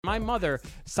My mother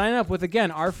signed up with, again,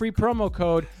 our free promo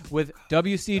code with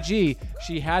WCG.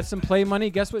 She had some play money.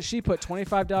 Guess what? She put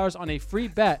 $25 on a free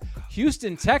bet.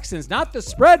 Houston Texans, not the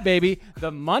spread, baby,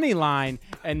 the money line.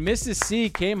 And Mrs. C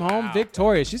came home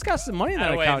victorious. She's got some money in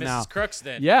that account now. Mrs. Crooks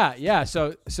then. Yeah.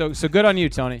 So good on you,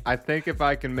 Tony. I think if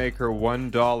I can make her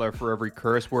 $1 for every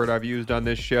curse word I've used on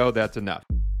this show, that's enough.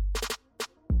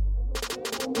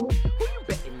 Who you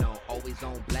betting on? Always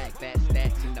on black, fat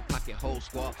stacks in the pocket, whole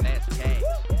squad, fast cash.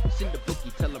 Send the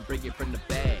bookie, tell them bring it from the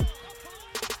bag.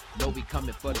 Know we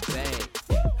coming for the bag.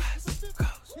 West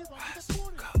Coast, West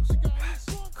Coast, West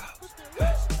Coast,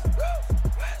 West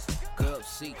Coast, West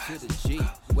Coast. C to the G,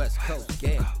 West Coast,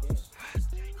 yeah.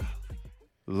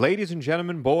 Ladies and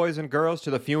gentlemen, boys and girls,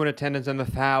 to the few in attendance and the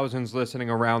thousands listening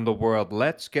around the world,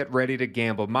 let's get ready to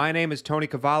gamble. My name is Tony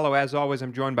Cavallo. As always,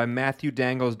 I'm joined by Matthew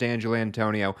Dangles, D'Angelo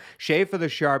Antonio, Schaefer the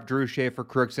Sharp, Drew Schaefer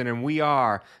Crookson, and we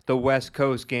are the West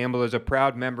Coast Gamblers, a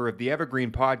proud member of the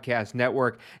Evergreen Podcast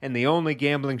Network and the only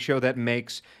gambling show that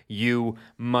makes you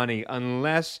money.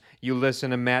 Unless you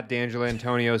listen to Matt D'Angelo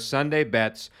Antonio's Sunday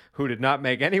Bets, who did not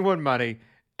make anyone money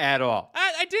at all.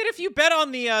 I did if you bet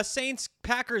on the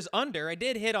Saints-Packers under. I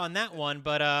did hit on that one,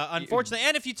 but unfortunately,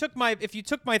 and if you took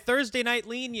my Thursday night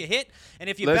lean, you hit, and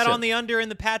if you bet on the under in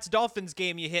the Pats-Dolphins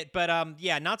game, you hit. But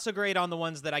yeah, not so great on the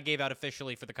ones that I gave out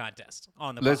officially for the contest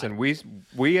on the Listen,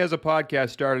 we as a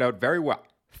podcast started out very well.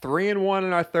 3-1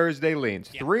 in our Thursday leans.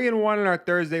 Yeah. 3-1 in our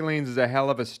Thursday leans is a hell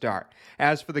of a start.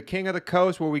 As for the King of the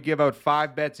Coast, where we give out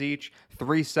 5 bets each,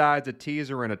 3 sides, a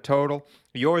teaser, and a total,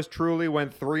 yours truly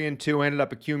went 3-2, ended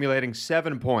up accumulating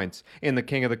 7 points in the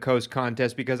King of the Coast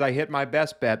contest because I hit my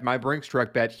best bet, my Brinks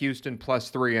truck bet, Houston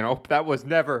 +3, and that was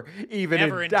never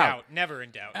in doubt. Never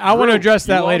in doubt. I want to address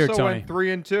that later, Tony. Tony.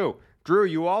 Went 3-2. Drew,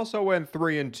 you also went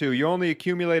 3-2. You only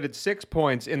accumulated 6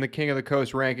 points in the King of the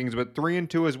Coast rankings, but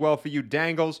 3-2 as well for you.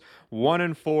 Dangles,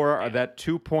 1-4, that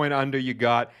 2-point under you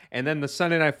got. And then the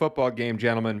Sunday Night Football game,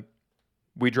 gentlemen,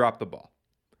 we dropped the ball.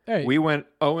 Hey. We went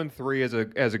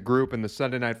 0-3 as a group in the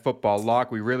Sunday Night Football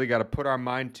lock. We really got to put our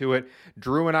mind to it.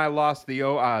 Drew and I lost the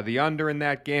under in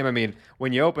that game. I mean,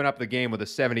 when you open up the game with a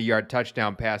 70-yard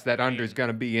touchdown pass, that under is going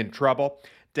to be in trouble.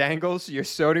 Dangles, your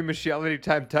Sony Michel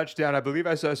anytime touchdown. I believe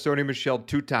I saw Sony Michel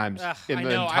 2 times in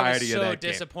the entirety of that game. I was so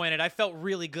disappointed. I felt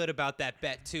really good about that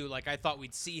bet, too. Like, I thought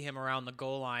we'd see him around the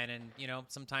goal line, and,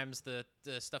 sometimes the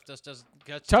stuff just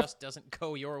doesn't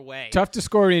go your way. Tough to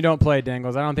score when you don't play,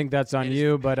 Dangles. I don't think that's on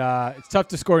you, but it's tough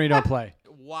to score when you don't play.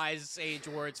 Wise sage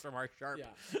words from our Sharp.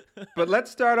 Yeah. But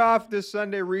let's start off this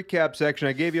Sunday recap section.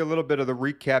 I gave you a little bit of the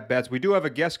recap bets. We do have a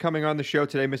guest coming on the show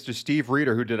today, Mr. Steve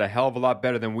Rieder, who did a hell of a lot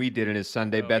better than we did in his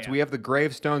Sunday bets. Yeah. We have the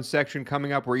Gravestones section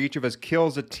coming up where each of us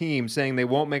kills a team saying they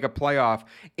won't make a playoff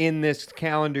in this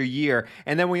calendar year.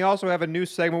 And then we also have a new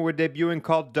segment we're debuting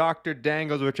called Dr.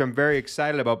 Dangles, which I'm very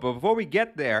excited about. But before we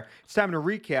get there, it's time to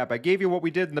recap. I gave you what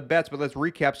we did in the bets, but let's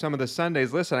recap some of the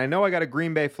Sundays. Listen, I know I got a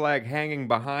Green Bay flag hanging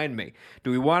behind me.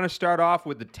 Do we want to start off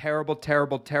with the terrible,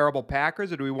 terrible, terrible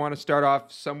Packers, or do we want to start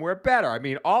off somewhere better? I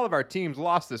mean, all of our teams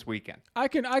lost this weekend. I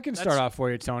can start off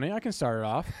for you, Tony. I can start it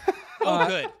off.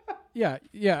 Good. Yeah.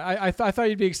 I thought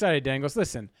you'd be excited, Dangles.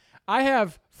 Listen, I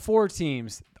have 4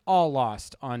 teams all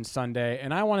lost on Sunday,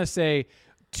 and I want to say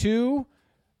 2,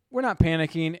 we're not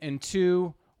panicking, and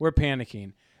 2, we're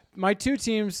panicking. My 2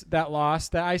 teams that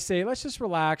lost, that I say, let's just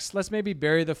relax. Let's maybe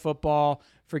bury the football,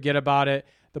 forget about it.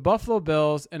 The Buffalo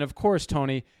Bills, and of course,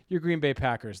 Tony, your Green Bay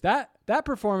Packers. That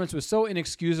performance was so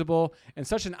inexcusable and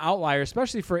such an outlier,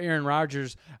 especially for Aaron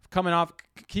Rodgers coming off.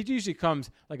 He usually comes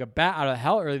like a bat out of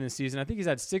hell early in the season. I think he's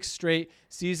had 6 straight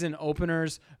season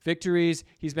openers, victories.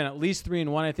 He's been at least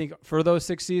 3-1, I think, for those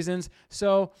 6 seasons.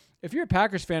 So if you're a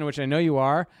Packers fan, which I know you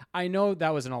are, I know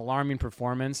that was an alarming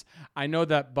performance. I know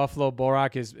that Buffalo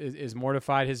Borak is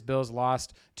mortified. His Bills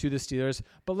lost to the Steelers.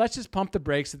 But let's just pump the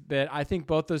brakes a bit. I think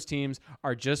both those teams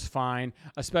are just fine,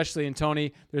 especially in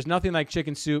Tony. There's nothing like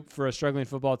chicken soup for a struggling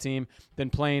football team than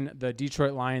playing the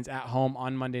Detroit Lions at home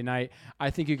on Monday night.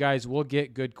 I think you guys will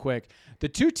get good quick. The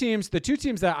two teams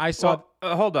that I saw...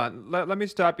 Well, hold on. Let me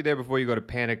stop you there before you go to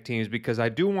panic teams, because I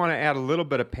do want to add a little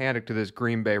bit of panic to this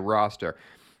Green Bay roster.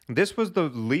 This was the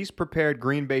least prepared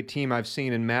Green Bay team I've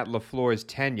seen in Matt LaFleur's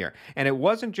tenure. And it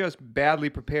wasn't just badly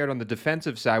prepared on the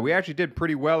defensive side. We actually did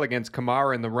pretty well against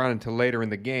Kamara in the run until later in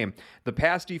the game. The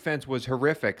pass defense was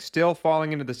horrific, still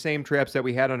falling into the same traps that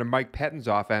we had under Mike Pettine's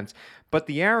offense. But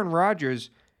the Aaron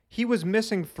Rodgers, he was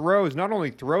missing throws, not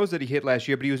only throws that he hit last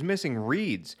year, but he was missing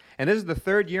reads. And this is the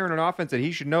 3rd year in an offense that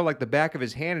he should know like the back of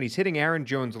his hand. And he's hitting Aaron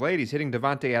Jones late. He's hitting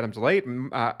Devontae Adams late,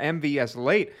 MVS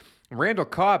late. Randall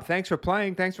Cobb, thanks for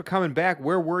playing. Thanks for coming back.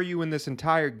 Where were you in this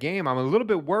entire game? I'm a little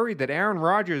bit worried that Aaron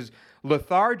Rodgers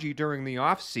lethargy during the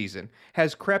offseason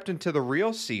has crept into the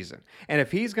real season. And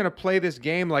if he's going to play this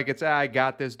game like it's, I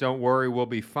got this, don't worry, we'll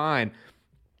be fine,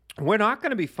 we're not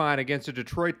going to be fine against a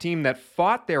Detroit team that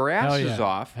fought their asses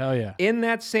off in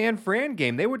that San Fran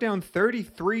game. They were down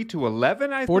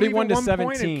 33-11, I 41 believe, to at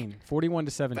one 17. point. 41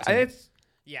 to 17. It's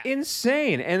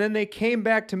insane. And then they came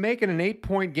back to make it an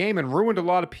 8-point game and ruined a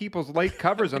lot of people's late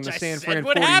covers on the San Fran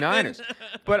 49ers.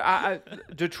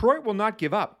 But Detroit will not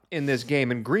give up in this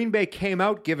game, and Green Bay came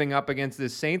out giving up against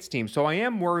this Saints team. So I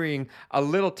am worrying a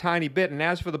little tiny bit. And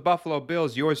as for the Buffalo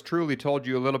Bills, yours truly told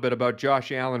you a little bit about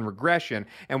Josh Allen regression,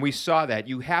 and we saw that.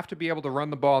 You have to be able to run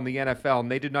the ball in the NFL, and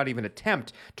they did not even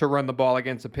attempt to run the ball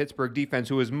against the Pittsburgh defense,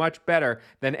 who is much better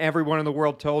than everyone in the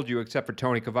world told you except for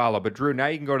Tony Cavallo. But Drew, now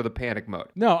you can go to the panic mode.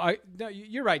 No,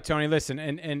 you're right, Tony. Listen,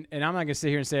 and I'm not going to sit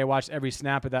here and say I watched every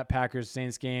snap of that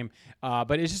Packers-Saints game,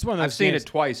 but it's just one of those I've seen games. it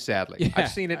twice, sadly. Yeah.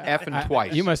 I've seen it effing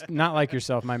twice. You must not like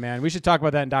yourself, my man. We should talk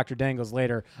about that in Dr. Dangles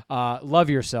later. Love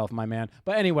yourself, my man.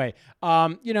 But anyway,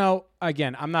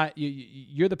 again, I'm not.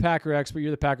 You're the Packer expert.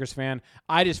 You're the Packers fan.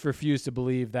 I just refuse to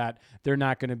believe that they're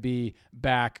not going to be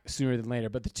back sooner than later.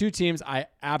 But the two teams, I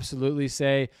absolutely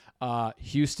say,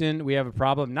 Houston, we have a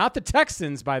problem. Not the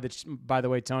Texans, by the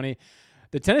way, Tony.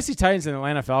 The Tennessee Titans and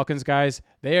Atlanta Falcons, guys,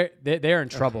 they're in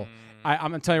trouble.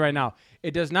 I'm going to tell you right now.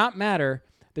 It does not matter.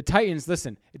 The Titans,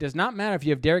 listen, it does not matter if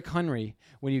you have Derrick Henry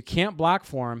when you can't block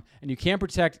for him and you can't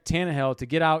protect Tannehill to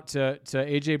get out to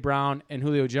A.J. Brown and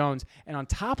Julio Jones. And on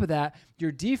top of that,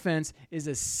 your defense is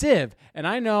a sieve. And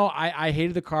I know I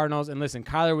hated the Cardinals. And listen,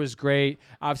 Kyler was great.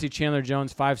 Obviously, Chandler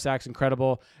Jones, 5 sacks,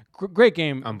 incredible. Great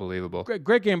game. Unbelievable.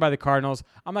 Great game by the Cardinals.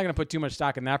 I'm not going to put too much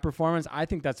stock in that performance. I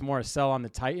think that's more a sell on the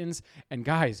Titans. And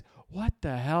guys, what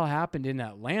the hell happened in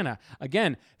Atlanta?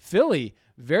 Again, Philly,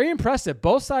 very impressive.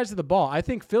 Both sides of the ball. I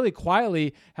think Philly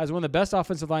quietly has one of the best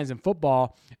offensive lines in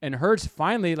football. And Hurts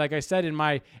finally, like I said in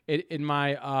my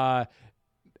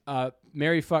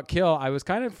Mary fuck kill, I was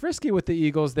kind of frisky with the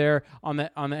Eagles there on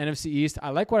the NFC East. I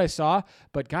like what I saw,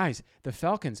 but guys, the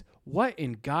Falcons, what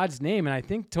in God's name? And I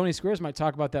think Tony Squares might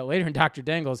talk about that later in Dr.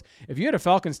 Dangles. If you had a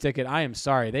Falcons ticket, I am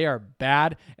sorry. They are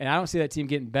bad, and I don't see that team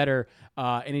getting better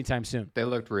anytime soon. They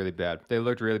looked really bad.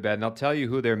 And I'll tell you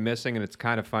who they're missing, and it's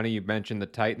kind of funny. You mentioned the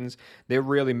Titans. They're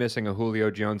really missing a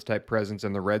Julio Jones-type presence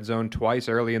in the red zone. Twice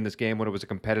early in this game when it was a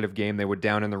competitive game, they were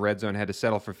down in the red zone, had to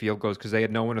settle for field goals because they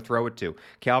had no one to throw it to.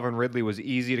 Calvin Ridley was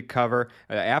easy to cover.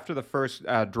 After the first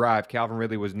drive, Calvin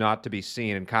Ridley was not to be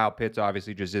seen, and Kyle Pitts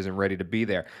obviously just isn't ready to be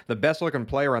there. The best-looking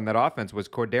player on that offense was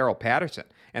Cordero Patterson,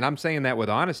 and I'm saying that with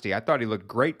honesty. I thought he looked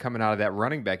great coming out of that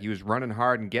running back. He was running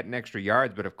hard and getting extra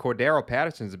yards, but if Cordero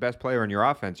Patterson's the best player in your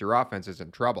offense is in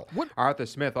trouble. Arthur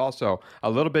Smith also a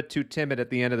little bit too timid at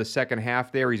the end of the second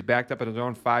half there. He's backed up at his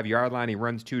own 5-yard line. He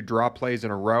runs 2 draw plays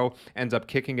in a row, ends up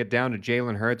kicking it down to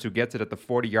Jalen Hurts, who gets it at the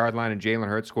 40-yard line, and Jalen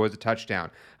Hurts scores a touchdown.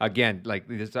 Again, like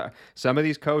some of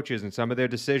these coaches and some of their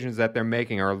decisions that they're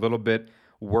making are a little bit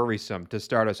worrisome to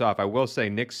start us off. I will say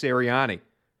Nick Sirianni,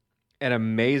 an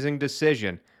amazing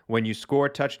decision. When you score a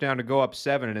touchdown to go up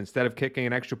 7, and instead of kicking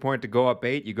an extra point to go up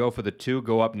 8, you go for the 2,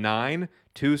 go up 9.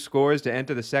 2 scores to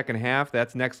enter the second half.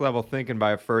 That's next level thinking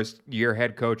by a first-year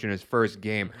head coach in his first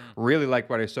game. Really like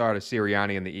what I saw out of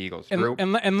Sirianni and the Eagles.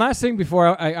 And last thing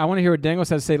before I want to hear what Dangles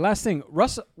has to say. Last thing,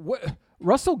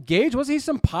 Russell Gage, was he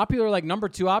some popular like number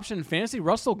 2 option in fantasy?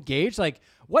 Russell Gage, like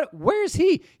what? Where is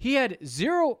he? He had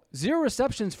zero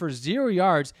receptions for 0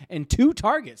 yards and 2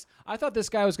 targets. I thought this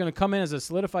guy was going to come in as a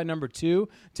solidified number 2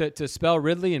 to spell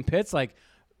Ridley and Pitts. Like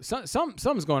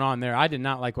something's going on there. I did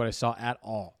not like what I saw at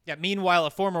all. Yeah. Meanwhile, a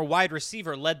former wide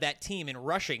receiver led that team in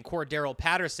rushing. Cordero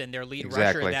Patterson, their lead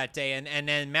rusher that day, and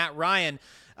then Matt Ryan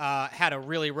had a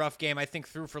really rough game. I think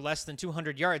threw for less than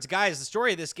 200 yards. Guys, the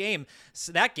story of this game,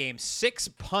 6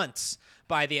 punts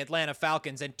by the Atlanta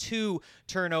Falcons and 2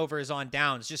 turnovers on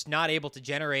downs, just not able to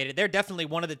generate it. They're definitely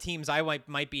one of the teams I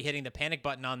might be hitting the panic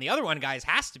button on. The other one, guys,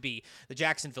 has to be the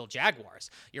Jacksonville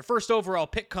Jaguars. Your first overall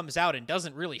pick comes out and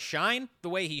doesn't really shine the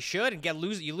way he should, and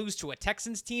you lose to a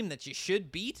Texans team that you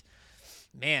should beat.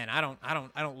 Man, I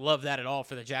don't love that at all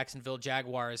for the Jacksonville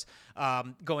Jaguars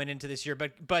going into this year.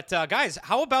 But guys,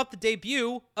 how about the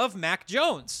debut of Mac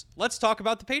Jones? Let's talk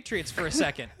about the Patriots for a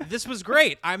second. This was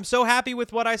great. I'm so happy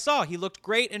with what I saw. He looked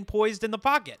great and poised in the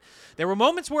pocket. There were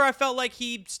moments where I felt like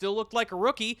he still looked like a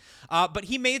rookie, but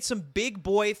he made some big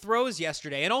boy throws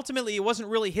yesterday. And ultimately, it wasn't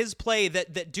really his play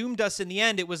that doomed us in the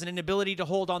end. It was an inability to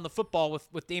hold on the football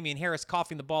with Damian Harris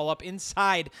coughing the ball up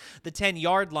inside the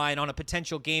 10-yard line on a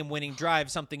potential game-winning drive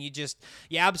drive, something you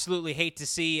absolutely hate to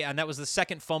see. And that was the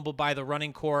second fumble by the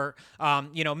running core.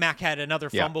 Mac had another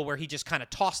fumble where he just kind of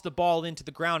tossed the ball into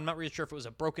the ground. I'm not really sure if it was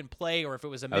a broken play or if it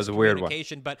was a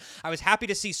miscommunication, but I was happy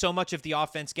to see so much of the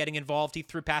offense getting involved. He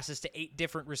threw passes to 8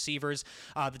 different receivers.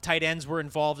 The tight ends were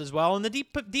involved as well, and the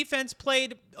defense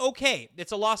played okay.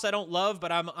 It's a loss I don't love,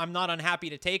 but I'm not unhappy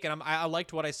to take, and I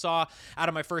liked what I saw out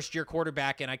of my first-year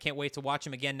quarterback, and I can't wait to watch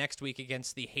him again next week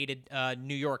against the hated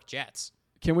New York Jets.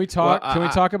 Can we talk? Can we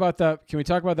talk about that? Can we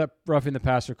talk about that roughing the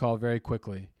passer call very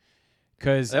quickly?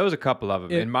 Because there was a couple of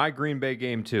them in my Green Bay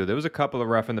game too. There was a couple of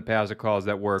roughing the passer calls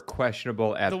that were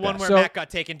questionable at the one best. where Mac got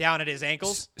taken down at his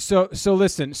ankles. So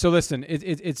listen.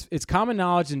 It's common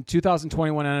knowledge in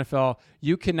 2021 NFL.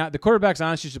 You cannot. The quarterbacks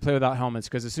honestly should play without helmets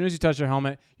because as soon as you touch your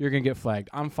helmet, you're gonna get flagged.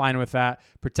 I'm fine with that.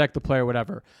 Protect the player,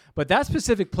 whatever. But that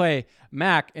specific play,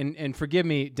 Mac, and forgive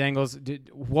me, Dangles.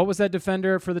 What was that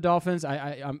defender for the Dolphins?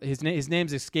 His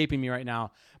name's escaping me right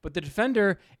now. But the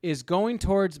defender is going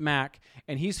towards Mac,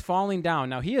 and he's falling down.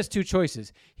 Now, he has 2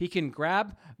 choices. He can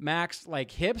grab Mac's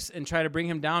hips and try to bring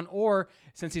him down, or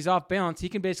since he's off balance, he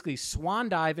can basically swan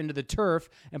dive into the turf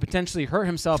and potentially hurt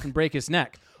himself and break his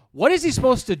neck. What is he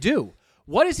supposed to do?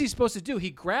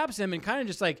 He grabs him and kind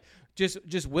of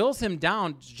just wills him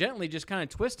down gently, just kind of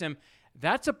twist him.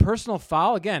 That's a personal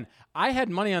foul. Again, I had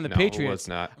money on the Patriots.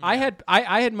 No, it was not.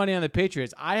 I had money on the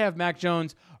Patriots. I have Mac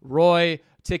Jones, Roy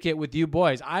ticket with you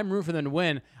boys. I'm rooting for them to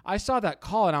win. I saw that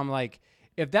call, and I'm like,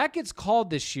 if that gets called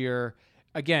this year,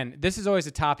 again, this is always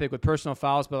a topic with personal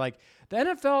fouls, but the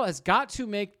NFL has got to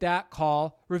make that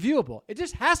call reviewable. It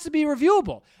just has to be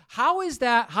reviewable. How is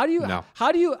that? How do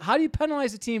you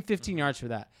penalize a team 15 yards for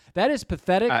that? That is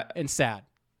pathetic and sad.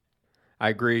 I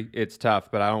agree. It's tough,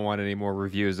 but I don't want any more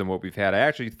reviews than what we've had. I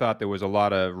actually thought there was a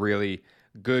lot of really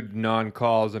good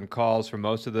non-calls and calls for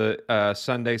most of the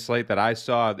Sunday slate that I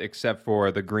saw, except for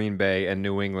the Green Bay and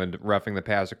New England roughing the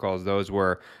passer calls. Those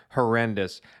were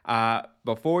horrendous.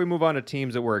 Before we move on to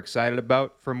teams that we're excited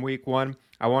about from week 1,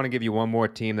 I want to give you one more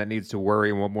team that needs to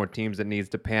worry and one more team that needs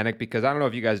to panic, because I don't know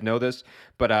if you guys know this,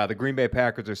 but the Green Bay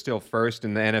Packers are still first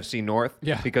in the NFC North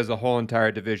because the whole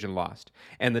entire division lost.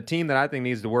 And the team that I think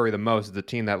needs to worry the most is the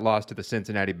team that lost to the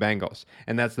Cincinnati Bengals,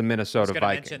 and that's the Minnesota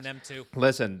Vikings. Mention them too.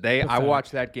 Listen, I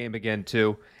watched that game again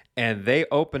too, and they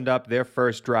opened up their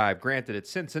first drive. Granted, it's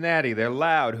Cincinnati. They're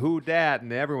loud, who dat,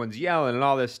 and everyone's yelling and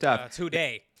all this stuff. It's who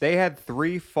dey. They had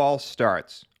 3 false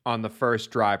starts on the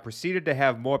first drive, proceeded to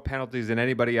have more penalties than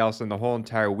anybody else in the whole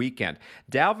entire weekend.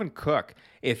 Dalvin Cook,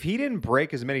 if he didn't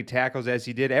break as many tackles as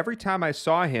he did, every time I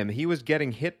saw him, he was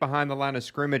getting hit behind the line of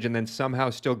scrimmage and then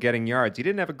somehow still getting yards. He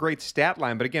didn't have a great stat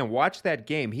line, but again, watch that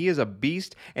game. He is a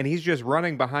beast, and he's just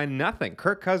running behind nothing.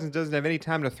 Kirk Cousins doesn't have any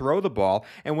time to throw the ball,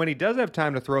 and when he does have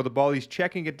time to throw the ball, he's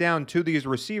checking it down to these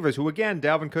receivers, who, again,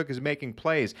 Dalvin Cook is making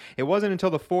plays. It wasn't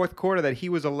until the 4th quarter that he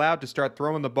was allowed to start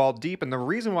throwing the ball deep, and the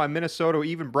reason why Minnesota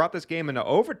even brought this game into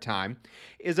overtime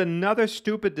is another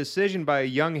stupid decision by a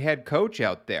young head coach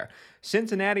out there.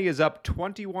 Cincinnati is up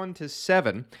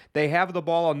 21-7. They have the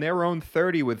ball on their own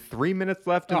 30 with 3 minutes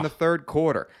left in the 3rd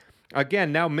quarter.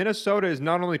 Again, now Minnesota is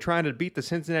not only trying to beat the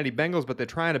Cincinnati Bengals, but they're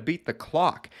trying to beat the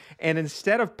clock. And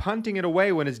instead of punting it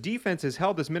away when his defense has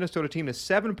held this Minnesota team to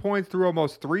 7 points through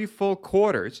almost 3 full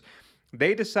quarters,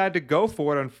 they decide to go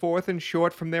for it on 4th and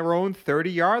short from their own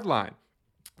 30-yard line.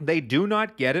 They do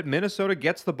not get it. Minnesota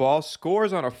gets the ball,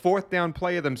 scores on a 4th down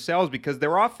play of themselves because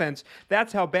their offense,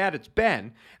 that's how bad it's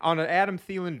been, on an Adam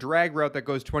Thielen drag route that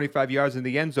goes 25 yards in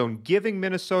the end zone, giving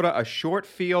Minnesota a short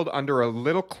field under a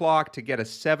little clock to get a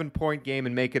 7-point game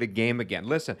and make it a game again.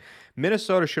 Listen,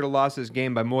 Minnesota should have lost this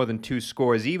game by more than 2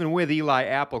 scores, even with Eli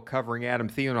Apple covering Adam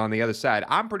Thielen on the other side.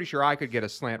 I'm pretty sure I could get a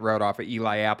slant route off of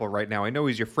Eli Apple right now. I know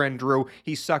he's your friend, Drew.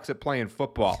 He sucks at playing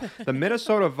football. The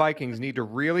Minnesota Vikings need to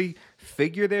really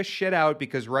figure their shit out,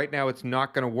 because right now it's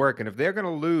not going to work. And if they're going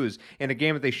to lose in a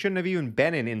game that they shouldn't have even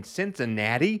been in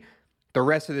Cincinnati, the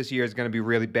rest of this year is going to be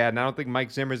really bad. And I don't think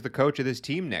Mike Zimmer is the coach of this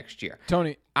team next year.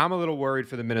 Tony, I'm a little worried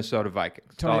for the Minnesota Vikings.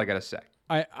 That's all I got to say.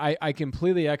 I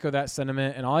completely echo that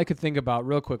sentiment, and all I could think about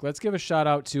real quick, let's give a shout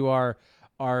out to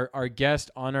our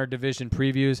guest on our division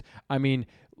previews. I mean,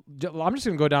 I'm just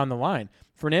going to go down the line.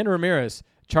 Fernando Ramirez,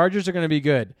 Chargers are going to be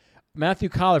good. Matthew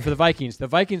Collar for the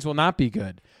Vikings will not be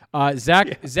good.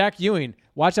 Zach Ewing,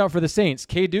 watch out for the Saints.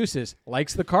 Kay Deuces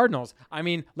likes the Cardinals. I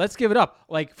mean, let's give it up.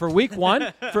 Like for week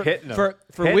 1,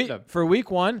 for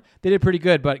week 1, they did pretty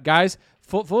good. But guys,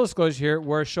 full disclosure here,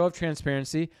 we're a show of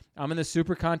transparency. I'm in the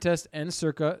Super Contest and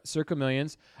Circa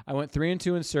Millions. I went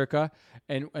 3-2 in Circa,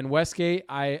 and Westgate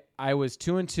I was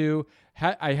 2-2.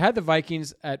 I had the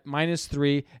Vikings at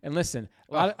 -3. And listen,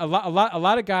 a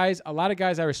lot of guys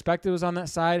I respected was on that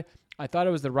side. I thought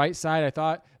it was the right side. I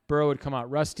thought Burrow would come out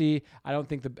rusty. I don't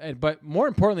think but more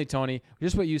importantly, Tony,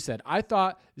 just what you said. I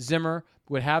thought Zimmer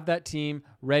would have that team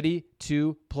ready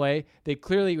to play. They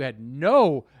clearly had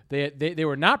they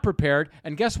were not prepared.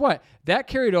 And guess what? That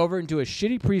carried over into a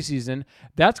shitty preseason.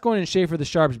 That's going in Schaefer the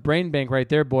Sharp's brain bank right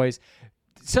there, boys.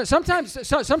 So sometimes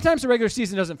the regular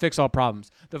season doesn't fix all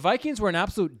problems. The Vikings were an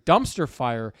absolute dumpster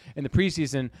fire in the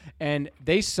preseason, and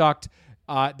they sucked.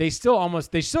 They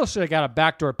still should have got a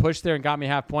backdoor push there and got me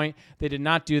half point. They did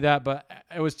not do that, but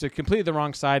it was to completely the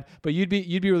wrong side. But you'd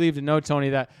be relieved to know, Tony,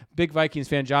 that big Vikings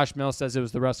fan Josh Mills says it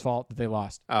was the ref's fault that they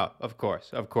lost. Oh, of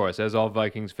course, as all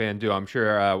Vikings fans do. I'm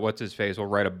sure what's his face will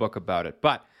write a book about it.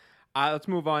 But let's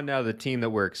move on now to the team that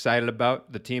we're excited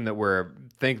about, the team that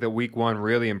think that week one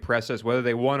really impressed us, whether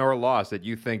they won or lost, that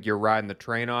you think you're riding the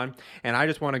train on. And I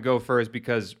just want to go first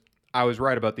because I was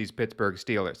right about these Pittsburgh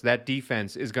Steelers. That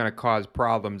defense is going to cause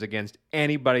problems against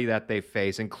anybody that they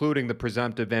face, including the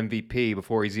presumptive MVP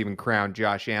before he's even crowned,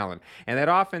 Josh Allen. And that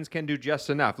offense can do just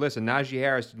enough. Listen, Najee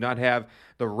Harris did not have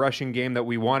the rushing game that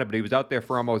we wanted, but he was out there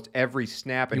for almost every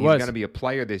snap, and he's going to be a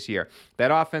player this year. That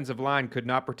offensive line could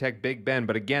not protect Big Ben,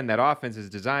 but again, that offense is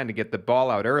designed to get the ball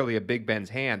out early at Big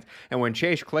Ben's hands. And when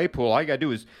Chase Claypool, all you got to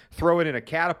do is throw it in a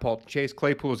catapult. Chase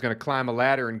Claypool is going to climb a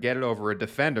ladder and get it over a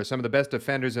defender, some of the best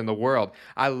defenders in the world.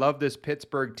 I love this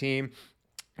Pittsburgh team.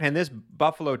 And this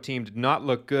Buffalo team did not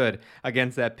look good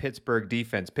against that Pittsburgh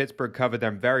defense. Pittsburgh covered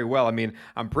them very well. I mean,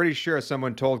 I'm pretty sure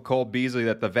someone told Cole Beasley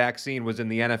that the vaccine was in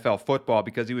the NFL football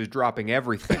because he was dropping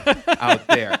everything out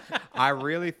there. I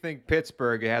really think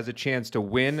Pittsburgh has a chance to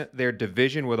win their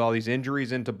division with all these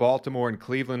injuries into Baltimore and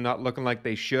Cleveland not looking like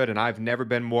they should, and I've never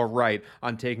been more right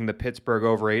on taking the Pittsburgh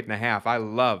over 8.5. I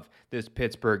love this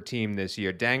Pittsburgh team this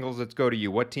year. Dangles, let's go to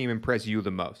you. What team impressed you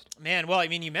the most? Man, well, I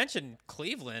mean, you mentioned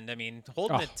Cleveland. I mean,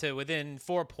 holding it to within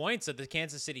 4 points of the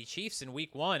Kansas City Chiefs in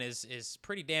week one is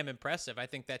pretty damn impressive. I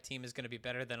think that team is going to be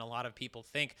better than a lot of people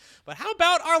think. But how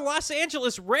about our Los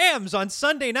Angeles Rams on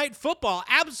Sunday Night Football?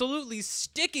 Absolutely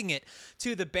sticking it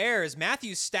to the Bears.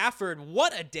 Matthew Stafford,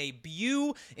 what a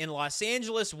debut in Los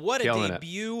Angeles. What a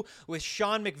debut with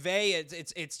Sean McVay.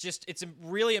 It's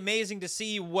really amazing to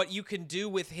see what you can do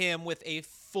with him with a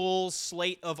full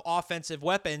slate of offensive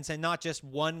weapons and not just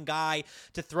one guy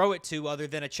to throw it to other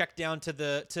than a check down to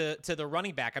the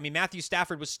running back. I mean, Matthew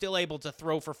Stafford was still able to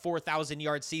throw for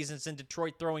 4,000-yard seasons in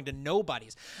Detroit, throwing to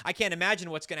nobodies. I can't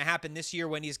imagine what's going to happen this year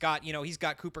when he's got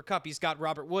Cooper Kupp, he's got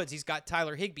Robert Woods, he's got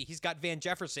Tyler Higbee, he's got Van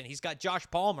Jefferson, he's got Josh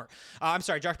Palmer.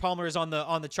 Josh Palmer is on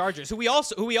the Chargers, who we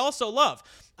also love.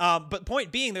 But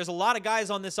point being, there's a lot of guys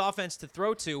on this offense to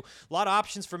throw to, a lot of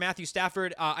options for Matthew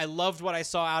Stafford. I loved what I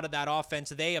saw out of that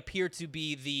offense. They appear to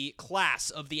be the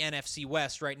class of the NFC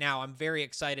West right now. I'm very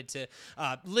excited to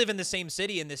live in the same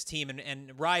city in this team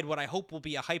and ride what I hope will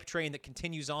be a hype train that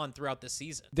continues on throughout the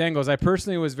season. Dangles, I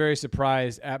personally was very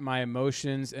surprised at my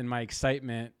emotions and my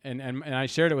excitement, and I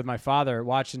shared it with my father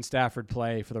watching Stafford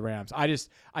play for the Rams.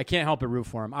 I can't help but root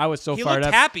for him. I was so fired up. He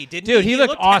looked happy, didn't he? Dude, he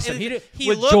looked awesome.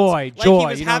 He looked joy. Like he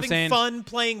was you know having fun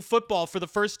playing football for the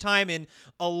first time in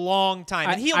a long time.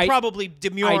 And he'll probably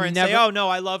demur and say, "Oh no,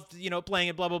 I loved playing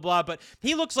it, blah blah blah." But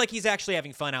he looks like he's actually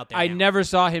having fun out there. I never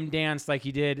saw him dance like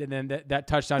he did, and then that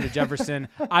touchdown to Jefferson.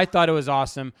 I thought it was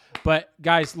awesome. But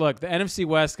guys, look, the NFC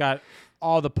West got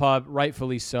all the pub,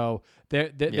 rightfully so.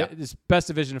 This best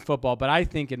division of football. But I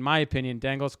think, in my opinion,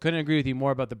 Dangles, couldn't agree with you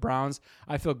more about the Browns.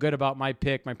 I feel good about my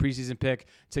preseason pick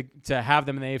to have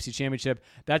them in the AFC Championship.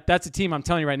 That's a team, I'm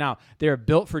telling you right now, they are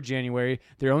built for January.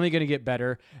 They're only going to get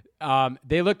better.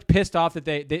 They looked pissed off that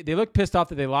they looked pissed off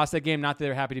that they lost that game, not that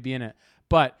they're happy to be in it.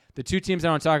 But the two teams I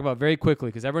want to talk about very quickly,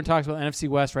 because everyone talks about NFC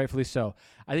West, rightfully so.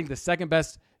 I think the second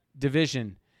best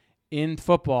division in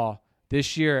football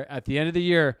this year, at the end of the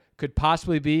year, could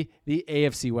possibly be the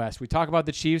AFC West. We talk about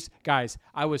the Chiefs. Guys,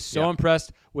 I was so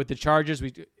impressed with the Chargers.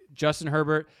 Justin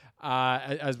Herbert,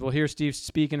 as we'll hear Steve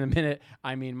speak in a minute,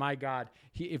 I mean, my God,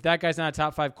 if that guy's not a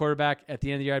top 5 quarterback at the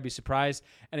end of the year, I'd be surprised.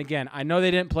 And again, I know they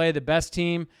didn't play the best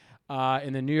team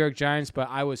in the New York Giants, but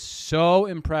I was so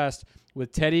impressed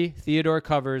with Teddy Theodore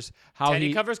Covers.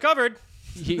 Covers covered.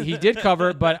 He did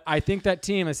cover, but I think that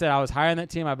team, I said I was high on that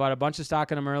team. I bought a bunch of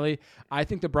stock in them early. I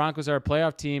think the Broncos are a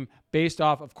playoff team based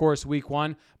off, of course, week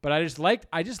one. But I just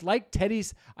liked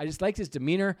Teddy's. I just liked his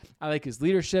demeanor. I like his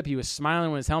leadership. He was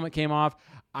smiling when his helmet came off.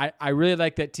 I really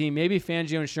like that team. Maybe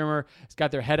Fangio and Shermer has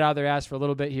got their head out of their ass for a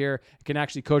little bit here, can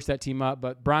actually coach that team up.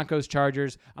 But Broncos,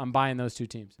 Chargers, I'm buying those two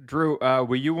teams. Drew,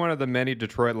 were you one of the many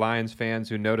Detroit Lions fans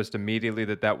who noticed immediately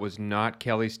that was not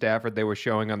Kelly Stafford they were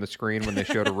showing on the screen when they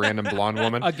showed a random blonde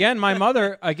woman?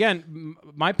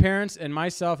 My parents and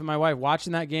myself and my wife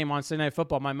watching that game on Sunday Night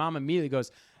Football, my mom immediately goes,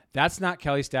 That's not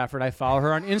Kelly Stafford. I follow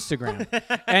her on Instagram.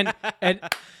 and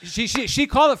she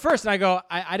called it first, and I go,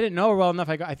 I didn't know her well enough.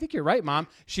 I go, I think you're right, Mom.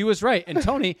 She was right. And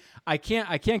Tony, I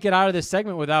can't get out of this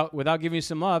segment without giving you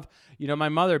some love. My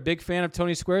mother, big fan of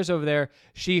Tony Squares over there.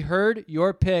 She heard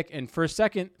your pick, and for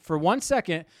 1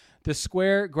 second, the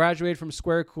Square graduated from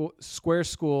Square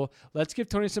School. Let's give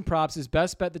Tony some props. His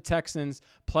best bet, the Texans,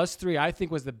 +3, I think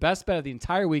was the best bet of the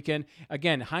entire weekend.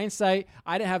 Again, hindsight,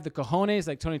 I didn't have the cojones,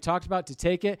 like Tony talked about, to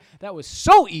take it. That was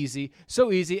so easy.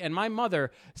 And my mother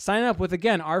signed up with,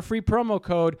 again, our free promo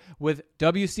code with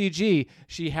WCG.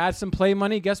 She had some play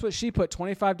money. Guess what? She put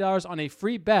 $25 on a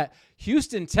free bet.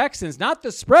 Houston Texans, not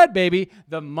the spread, baby,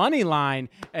 the money line.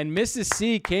 And Mrs.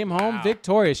 C came home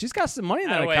victorious. She's got some money in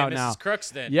that account now. Mrs.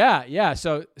 Crooks then. Yeah.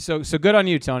 So good on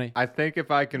you, Tony. I think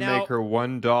if I can make her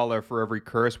 $1 for every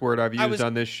curse word I've used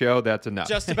on this show, that's enough.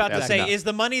 Just about to say, enough. Is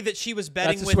the money that she was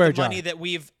betting That's with the the swear money jar. that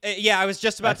we've? I was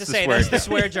just about to say that's the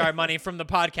swear jar money from the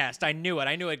podcast. I knew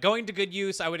it. Going to good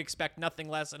use. I would expect nothing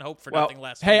less and hope for nothing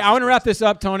less. Hey, I want to wrap this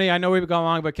up, Tony. I know we've gone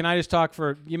long, but can I just talk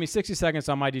give me 60 seconds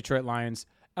on my Detroit Lions?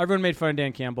 Everyone made fun of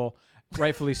Dan Campbell,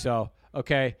 rightfully so.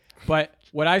 Okay, but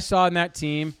what I saw in that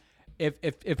team,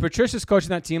 if Patricia's coaching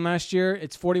that team last year,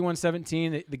 it's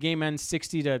 41-17. The game ends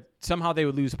 60 to somehow they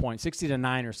would lose points,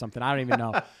 60-9 or something. I don't even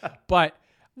know. But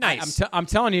nice. I'm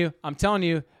telling you,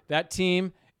 that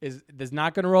team is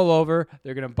not going to roll over.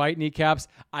 They're going to bite kneecaps.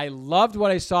 I loved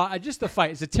what I saw. Just the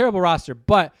fight. It's a terrible roster,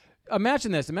 but.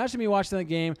 Imagine this. Imagine me watching the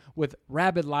game with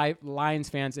rabid Lions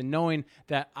fans and knowing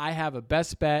that I have a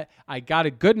best bet. I got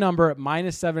a good number at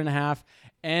 -7.5,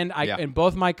 and in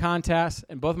both my contests,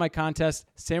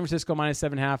 San Francisco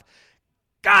 -7.5.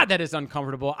 God, that is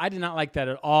uncomfortable. I did not like that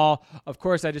at all. Of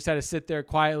course, I just had to sit there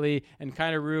quietly and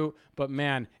kind of root. But,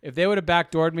 man, if they would have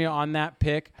backdoored me on that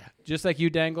pick, just like you,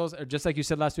 Dangles, or just like you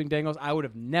said last week, Dangles, I would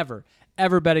have never,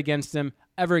 ever bet against them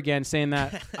ever again, saying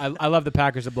that. I love the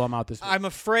Packers to blow them out this week. I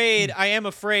am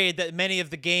afraid that many of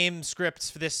the game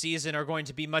scripts for this season are going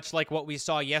to be much like what we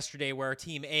saw yesterday, where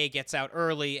Team A gets out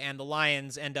early and the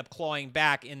Lions end up clawing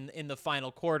back in the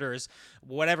final quarters,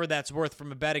 whatever that's worth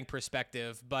from a betting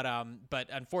perspective. But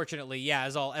unfortunately,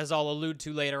 as I'll allude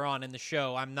to later on in the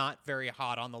show, I'm not very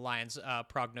hot on the Lions'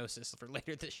 prognosis for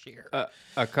later this year.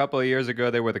 A couple of years ago,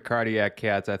 they were the Cardiac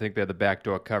Cats. I think they're the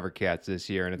backdoor cover Cats this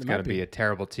year, and it's going to be a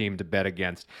terrible team to bet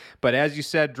against. But as you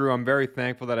said, Drew, I'm very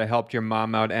thankful that I helped your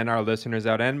mom out and our listeners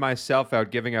out and myself out,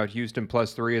 giving out Houston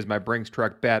 +3 as my Brinks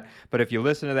truck bet. But if you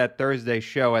listen to that Thursday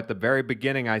show, at the very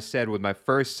beginning I said with my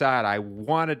first side, I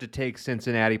wanted to take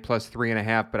Cincinnati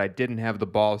 +3.5, but I didn't have the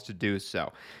balls to do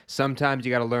so. Sometimes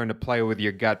you got to learn to play with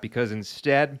your gut, because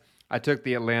instead I took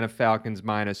the Atlanta Falcons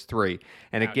 -3,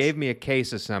 and it gave me a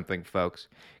case of something, folks.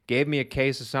 Gave me a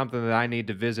case of something that I need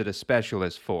to visit a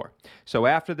specialist for. So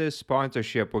after this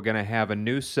sponsorship, we're going to have a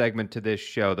new segment to this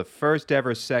show, the first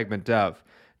ever segment of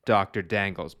Dr.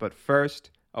 Dangles. But first,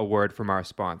 a word from our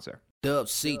sponsor. Dub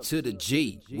C to the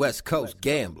G, West Coast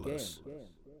Gamblers.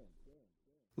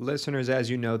 Listeners, as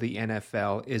you know, the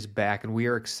NFL is back, and we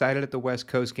are excited at the West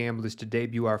Coast Gamblers to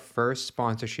debut our first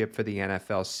sponsorship for the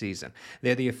NFL season.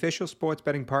 They're the official sports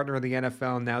betting partner of the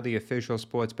NFL, and now the official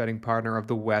sports betting partner of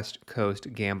the West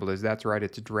Coast Gamblers. That's right,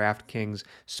 it's DraftKings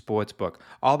Sportsbook.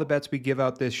 All the bets we give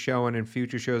out this show and in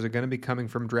future shows are going to be coming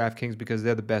from DraftKings because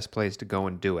they're the best place to go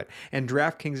and do it. And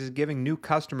DraftKings is giving new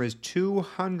customers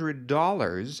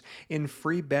 $200 in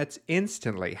free bets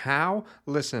instantly. How?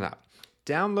 Listen up.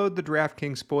 Download the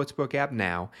DraftKings Sportsbook app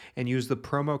now and use the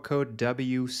promo code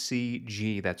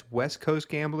WCG. That's West Coast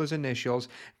Gamblers initials,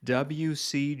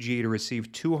 WCG, to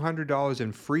receive $200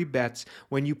 in free bets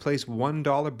when you place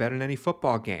 $1 bet on any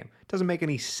football game. Doesn't make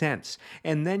any sense.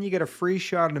 And then you get a free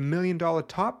shot at $1 million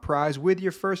top prize with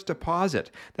your first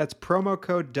deposit. That's promo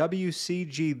code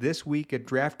WCG this week at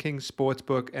DraftKings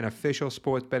Sportsbook, an official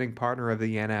sports betting partner of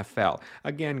the NFL.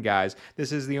 Again, guys,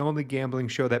 this is the only gambling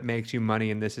show that makes you money,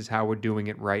 and this is how we're doing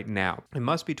it right now. It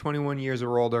must be 21 years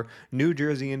or older, New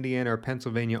Jersey, Indiana, or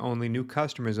Pennsylvania only, new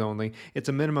customers only. It's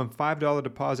a minimum $5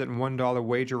 deposit and $1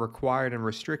 wager required, and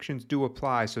restrictions do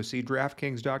apply. So see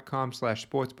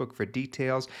DraftKings.com/sportsbook for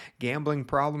details. Gambling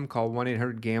problem? Call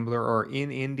 1-800-GAMBLER, or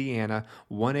in Indiana,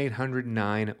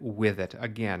 1-800-9-WITH-IT.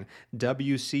 Again,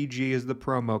 WCG is the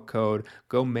promo code.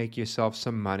 Go make yourself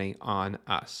some money on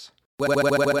us.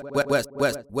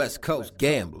 West Coast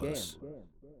Gamblers.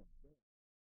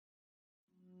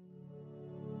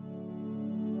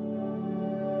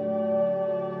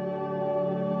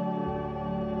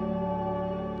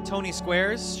 Tony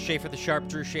Squares, Schaefer the Sharp,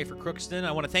 Drew Schaefer Crookston.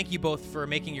 I want to thank you both for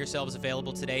making yourselves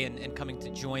available today and coming to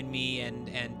join me and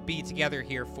be together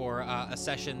here for a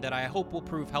session that I hope will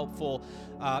prove helpful,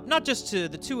 not just to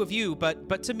the two of you,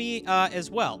 but to me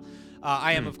as well.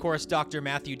 I am, of course, Dr.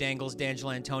 Matthew Dangles,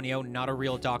 D'Angelo Antonio, not a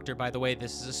real doctor, by the way.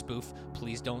 This is a spoof.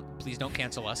 Please don't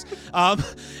cancel us.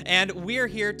 And we're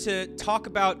here to talk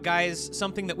about, guys,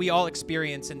 something that we all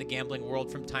experience in the gambling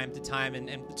world from time to time. And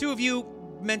the two of you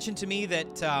mentioned to me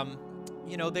that,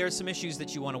 there are some issues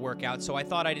that you want to work out. So I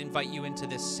thought I'd invite you into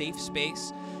this safe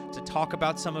space to talk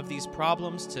about some of these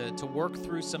problems, to work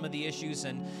through some of the issues,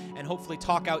 and hopefully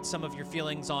talk out some of your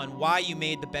feelings on why you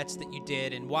made the bets that you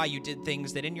did and why you did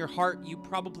things that in your heart you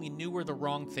probably knew were the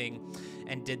wrong thing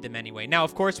and did them anyway. Now,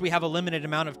 of course, we have a limited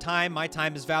amount of time. My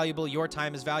time is valuable. Your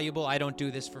time is valuable. I don't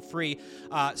do this for free.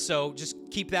 So just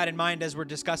keep that in mind as we're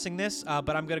discussing this.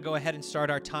 But I'm going to go ahead and start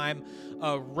our time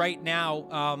right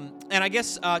now. And I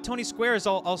guess, Tony Squares,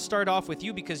 I'll start off with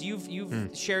you because you've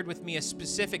shared with me a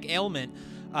specific ailment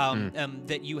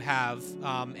that you have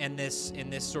in this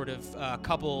sort of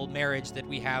couple marriage that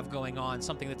we have going on,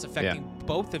 something that's affecting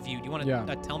both of you. Do you want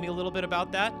to tell me a little bit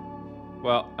about that?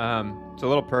 Well, it's a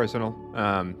little personal,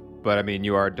 but I mean,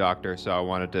 you are a doctor, so I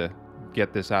wanted to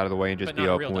get this out of the way and just be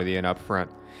open with you and upfront.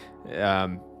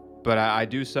 But I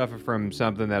do suffer from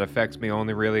something that affects me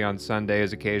only really on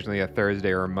Sundays, occasionally a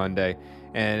Thursday or a Monday,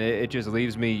 and it just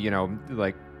leaves me,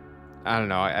 I don't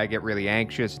know, I get really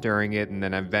anxious during it, and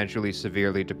then I'm eventually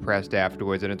severely depressed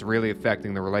afterwards, and it's really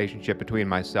affecting the relationship between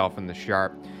myself and the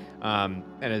Sharp. And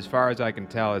as far as I can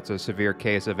tell, it's a severe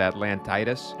case of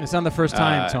atlantitis. It's not the first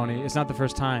time, Tony. It's not the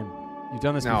first time. You've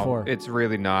done this before. No, it's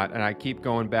really not, and I keep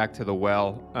going back to the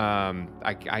well.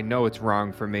 I know it's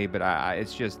wrong for me, but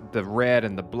it's just the red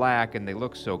and the black, and they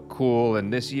look so cool.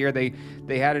 And this year they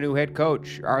had a new head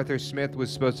coach. Arthur Smith was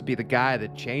supposed to be the guy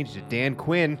that changed it. Dan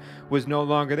Quinn was no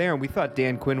longer there, and we thought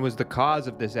Dan Quinn was the cause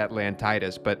of this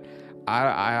atlantitis, but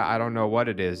I don't know what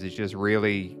it is. It's just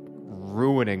really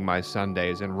ruining my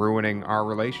Sundays and ruining our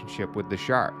relationship with the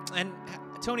Sharp. And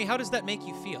Tony, how does that make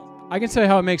you feel? I can tell you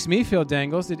how it makes me feel,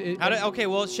 Dangles.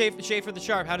 Schaefer the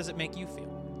Sharp, how does it make you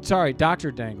feel? Sorry,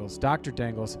 Dr. Dangles. Dr.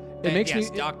 Dangles. It makes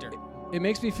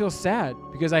me feel sad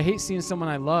because I hate seeing someone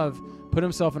I love put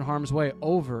himself in harm's way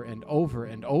over and over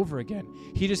and over again.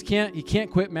 He can't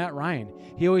quit Matt Ryan.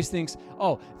 He always thinks,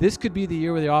 this could be the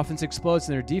year where the offense explodes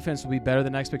and their defense will be better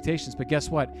than expectations. But guess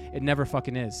what? It never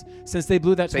fucking is. Since they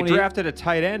blew that They drafted a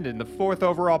tight end in the 4th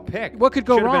overall pick. What could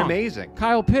go wrong? Should have been amazing.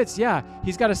 Kyle Pitts,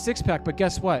 he's got a six-pack, but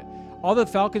guess what? All the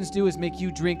Falcons do is make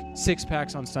you drink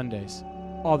six-packs on Sundays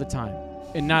all the time,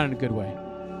 and not in a good way.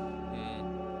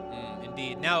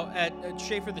 Indeed. Now, at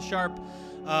Schaefer the Sharp,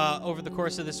 over the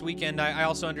course of this weekend, I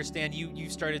also understand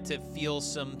you started to feel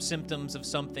some symptoms of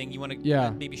something. You want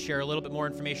to maybe share a little bit more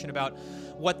information about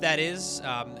what that is,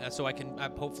 so I can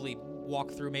hopefully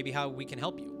walk through maybe how we can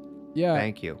help you. Yeah.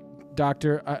 Thank you.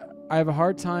 Doctor, I have a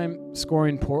hard time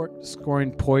scoring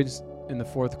points in the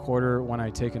fourth quarter when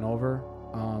I take an over.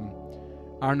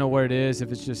 I don't know what it is,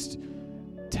 if it's just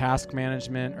task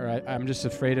management or I'm just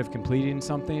afraid of completing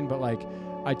something, but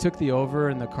I took the over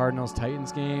in the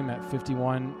Cardinals-Titans game at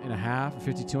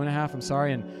 52.5, I'm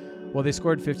sorry, and they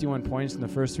scored 51 points in the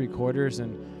first three quarters,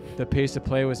 and the pace of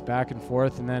play was back and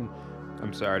forth, and then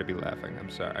I'm sorry to be laughing.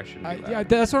 I'm sorry. I shouldn't be laughing. Yeah,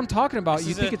 that's what I'm talking about.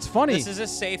 You think it's funny. This is a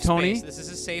safe Tony? space. This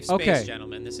is a safe space,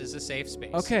 gentlemen. This is a safe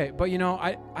space. Okay, but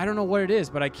I don't know what it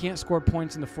is, but I can't score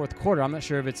points in the fourth quarter. I'm not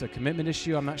sure if it's a commitment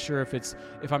issue. I'm not sure if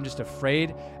I'm just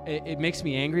afraid. It makes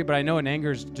me angry, but I know an anger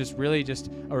is just really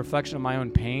just a reflection of my own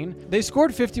pain. They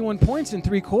scored 51 points in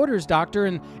three quarters, Doctor,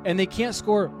 and they can't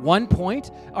score 1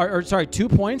 point, or 2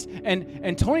 points.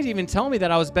 And Tony's even telling me that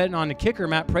I was betting on the kicker,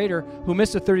 Matt Prater, who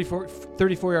missed a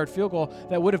 34-yard field goal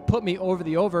that would have put me over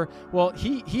the over. Well,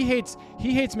 he hates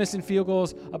missing field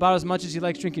goals about as much as he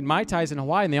likes drinking Mai Tais in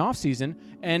Hawaii in the offseason.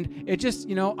 And it just,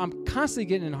 I'm constantly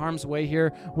getting in harm's way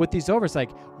here with these overs.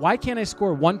 Why can't I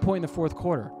score 1 point in the fourth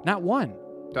quarter? Not one.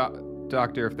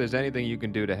 Doctor, if there's anything you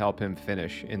can do to help him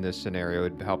finish in this scenario,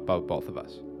 it'd help out both of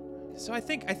us. So I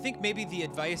think maybe the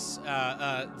advice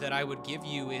that I would give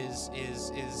you is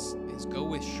go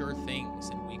with sure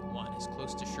things in week one, as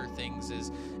close to sure things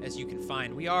as you can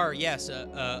find. We are, yes,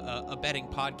 a betting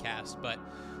podcast, but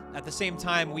at the same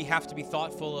time, we have to be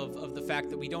thoughtful of the fact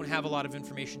that we don't have a lot of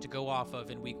information to go off of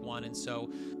in week one. And so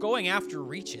going after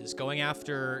reaches, going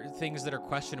after things that are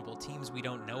questionable, teams we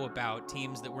don't know about,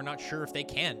 teams that we're not sure if they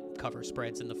can cover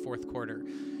spreads in the fourth quarter,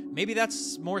 maybe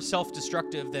that's more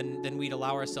self-destructive than we'd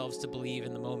allow ourselves to believe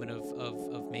in the moment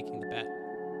of making the bet.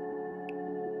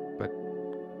 But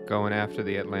going after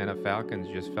the Atlanta Falcons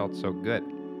just felt so good.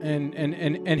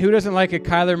 And who doesn't like a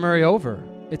Kyler Murray over?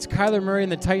 It's Kyler Murray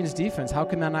and the Titans defense. How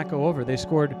can that not go over? They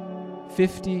scored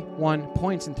 51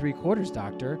 points in 3 quarters,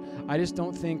 Doctor. I just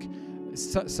don't think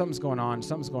something's going on.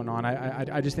 Something's going on.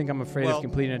 I just think I'm afraid of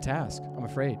completing a task. I'm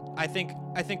afraid. I think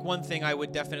one thing I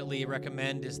would definitely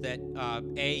recommend is that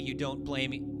A, you don't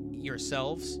blame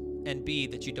yourselves, and B,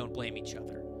 that you don't blame each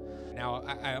other. Now,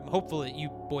 I'm hopeful that you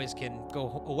boys can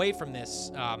go away from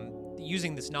this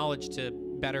using this knowledge to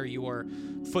better your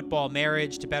football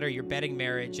marriage, to better your betting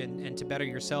marriage, and to better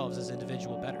yourselves as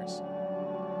individual bettors.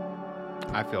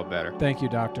 I feel better. Thank you,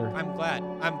 Doctor. I'm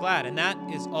glad. And that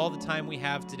is all the time we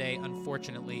have today,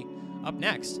 unfortunately. Up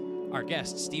next, our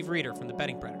guest, Steve Rieder from the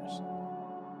Betting Predators.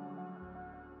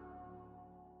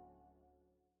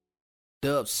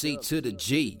 Dub C to the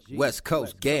G, West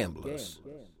Coast Gamblers.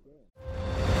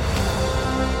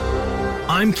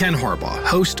 I'm Ken Harbaugh,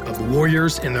 host of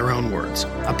Warriors in Their Own Words,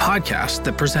 a podcast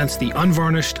that presents the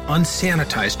unvarnished,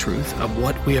 unsanitized truth of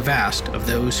what we have asked of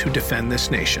those who defend this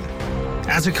nation.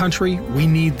 As a country, we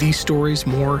need these stories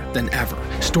more than ever.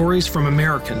 Stories from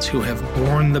Americans who have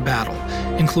borne the battle,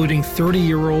 including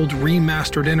 30-year-old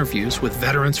remastered interviews with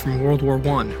veterans from World War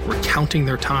I recounting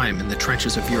their time in the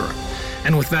trenches of Europe,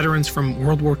 and with veterans from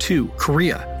World War II,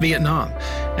 Korea, Vietnam,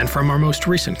 and from our most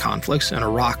recent conflicts in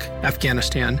Iraq,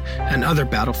 Afghanistan, and other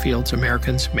battlefields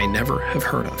Americans may never have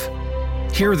heard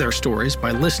of. Hear their stories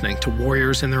by listening to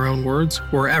Warriors in Their Own Words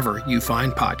wherever you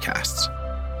find podcasts.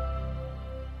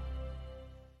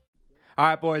 All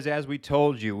right, boys, as we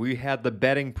told you, we had the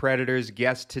Betting Predators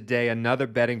guest today, another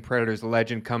Betting Predators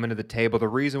legend coming to the table. The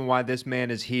reason why this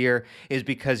man is here is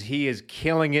because he is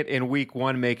killing it in Week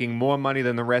 1, making more money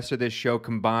than the rest of this show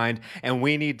combined, and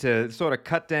we need to sort of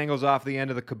cut Dangles off the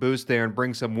end of the caboose there and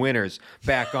bring some winners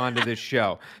back onto this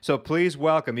show. So please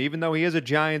welcome, even though he is a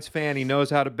Giants fan, he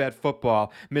knows how to bet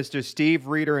football, Mr. Steve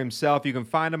Rieder himself. You can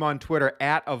find him on Twitter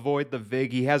at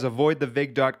AvoidTheVig. He has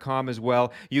AvoidTheVig.com as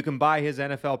well. You can buy his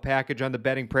NFL package on the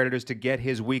Betting Predators to get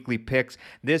his weekly picks.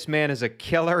 This man is a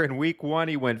killer. In Week 1,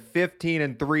 he went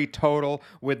 15-3 total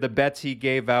with the bets he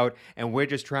gave out, and we're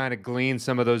just trying to glean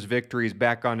some of those victories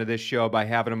back onto this show by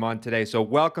having him on today. So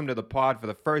welcome to the pod for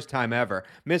the first time ever,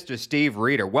 Mr. Steve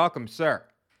Rieder. Welcome, sir.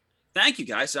 Thank you,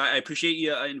 guys. I appreciate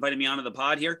you inviting me onto the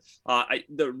pod here.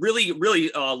 The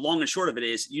really long and short of it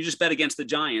is you just bet against the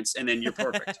Giants, and then you're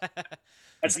perfect.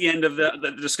 That's the end of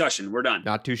the discussion. We're done.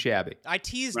 Not too shabby. I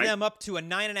teased them up to a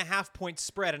 9.5-point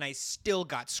spread, and I still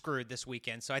got screwed this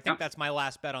weekend. So I think that's my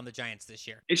last bet on the Giants this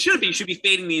year. It should be. You should be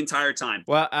fading the entire time.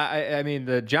 Well, I mean,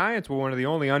 the Giants were one of the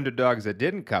only underdogs that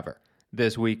didn't cover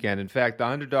this weekend. In fact, the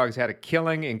underdogs had a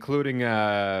killing, including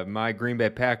my Green Bay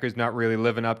Packers not really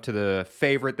living up to the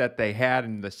favorite that they had,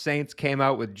 and the Saints came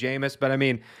out with Jameis. But I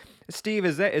mean, Steve,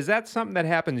 is that something that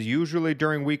happens usually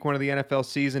during Week 1 of the NFL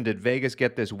season? Did Vegas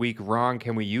get this week wrong?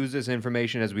 Can we use this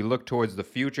information as we look towards the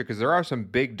future? Because there are some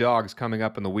big dogs coming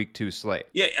up in the Week 2 slate.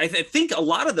 Yeah, I think a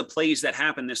lot of the plays that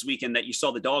happened this weekend that you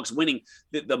saw the dogs winning,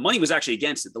 the money was actually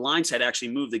against it. The lines had actually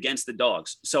moved against the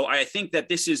dogs. So I think that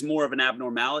this is more of an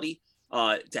abnormality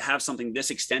to have something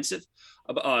this extensive.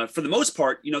 For the most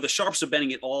part, the sharps are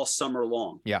betting it all summer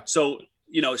long. Yeah. So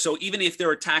even if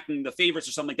they're attacking the favorites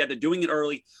or something like that, they're doing it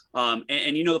early. And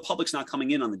the public's not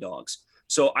coming in on the dogs.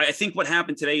 So I think what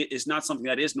happened today is not something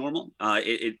that is normal.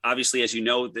 It obviously, as you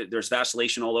know, there's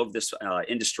vacillation all over this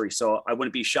industry. So I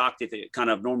wouldn't be shocked if it kind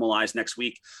of normalized next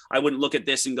week. I wouldn't look at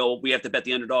this and go, we have to bet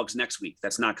the underdogs next week.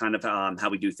 That's not kind of how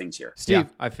we do things here. Steve, yeah,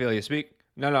 I feel you.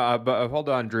 But hold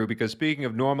on, Drew, because speaking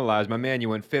of normalized, my man, you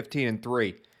went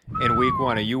 15-3 in Week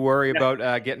 1. Are you worried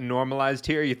about getting normalized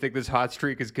here? You think this hot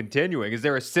streak is continuing? Is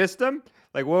there a system?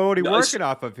 Like, what are you working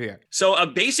off of here? So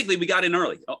basically, we got in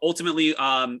early. Ultimately,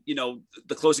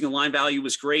 the closing of line value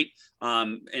was great.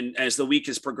 And as the week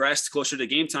has progressed closer to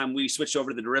game time, we switched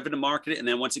over to the derivative market. And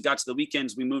then once it got to the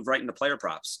weekends, we moved right into player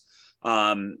props.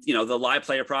 The live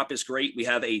player prop is great. We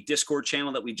have a Discord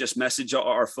channel that we just message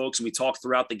our folks, and we talk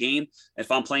throughout the game.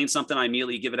 If I'm playing something, I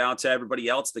immediately give it out to everybody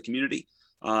else, the community.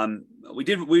 We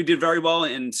did very well,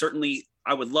 and certainly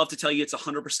I would love to tell you it's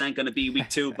 100% going to be Week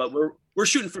 2, but we're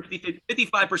shooting for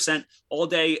 55% all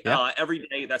day, every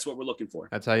day. That's what we're looking for.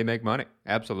 That's how you make money.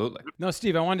 Absolutely. No,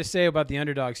 Steve, I wanted to say about the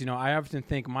underdogs, I often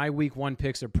think my Week 1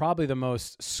 picks are probably the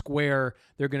most square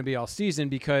they're going to be all season,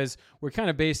 because we're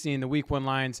kind of basing the Week 1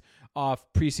 lines off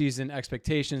preseason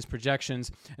expectations,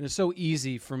 projections, and it's so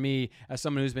easy for me as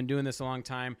someone who's been doing this a long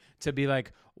time to be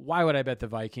like, why would I bet the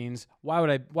Vikings? Why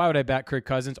would I bet Kirk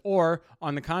Cousins? Or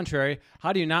on the contrary,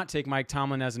 how do you not take Mike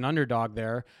Tomlin as an underdog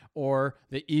there? or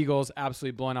the Eagles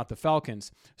absolutely blowing out the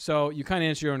Falcons. So you kind of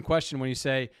answer your own question when you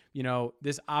say,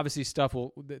 this obviously stuff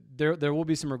there will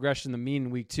be some regression in the mean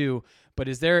in week 2, but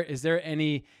is there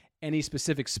any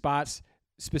specific spots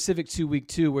specific to week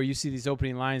 2 where you see these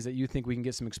opening lines that you think we can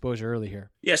get some exposure early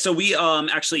here? Yeah. So we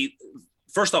actually,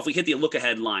 first off, we hit the look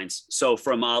ahead lines. So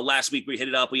from last week, we hit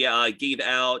it up. We gave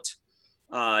out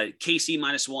KC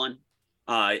 -1.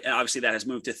 And obviously that has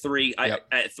moved to 3. Yep.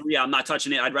 At 3, I'm not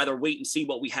touching it. I'd rather wait and see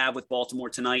what we have with Baltimore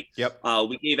tonight. Yep.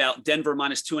 We gave out Denver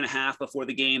 -2.5 before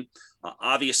the game.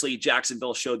 Obviously,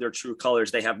 Jacksonville showed their true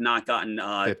colors. They have not gotten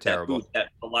that boost that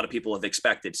a lot of people have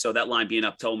expected. So that line being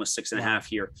up to almost 6.5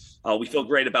 here. We feel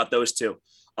great about those two.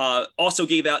 Also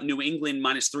gave out New England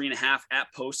 -3.5 at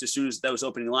post as soon as those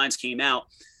opening lines came out.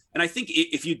 And I think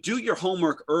if you do your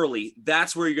homework early,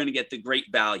 that's where you're going to get the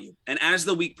great value. And as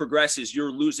the week progresses,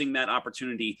 you're losing that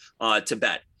opportunity to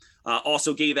bet.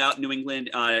 Also gave out New England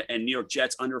and New York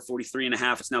Jets under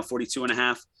 43.5. It's now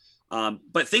 42.5.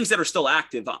 But things that are still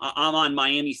active, I'm on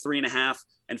Miami 3.5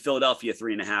 and Philadelphia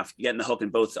 3.5, getting the hook in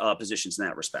both positions in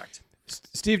that respect.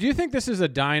 Steve, do you think this is a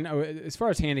dine as far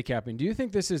as handicapping? Do you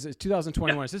think this is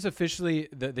 2021? Yeah. Is this officially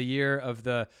the year of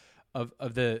the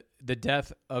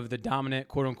death of the dominant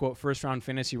quote unquote first round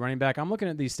fantasy running back? I'm looking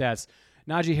at these stats.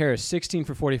 Najee Harris 16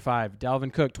 for 45,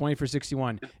 Dalvin Cook 20 for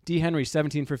 61, D Henry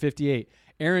 17 for 58,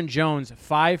 Aaron Jones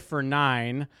 5 for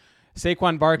 9,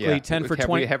 Saquon Barkley 10 for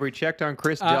 20. Have we checked on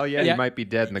Chris Dell yet? He might be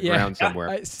dead in the ground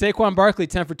somewhere. Saquon Barkley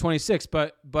 10 for 26,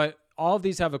 but all of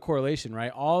these have a correlation,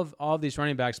 right? All of these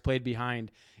running backs played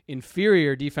behind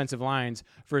inferior defensive lines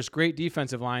versus great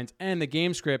defensive lines, and the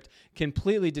game script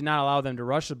completely did not allow them to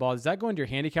rush the ball. Does that go into your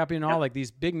handicapping and all? Like these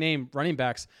big name running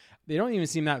backs, they don't even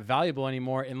seem that valuable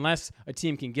anymore unless a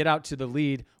team can get out to the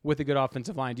lead with a good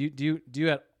offensive line. Do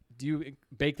you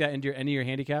bake that into any of your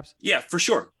handicaps? Yeah, for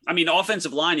sure. I mean,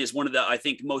 offensive line is one of the, I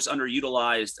think, most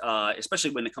underutilized, especially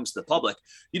when it comes to the public.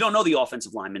 You don't know the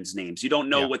offensive linemen's names. You don't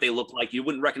know what they look like. You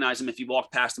wouldn't recognize them if you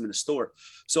walked past them in the store.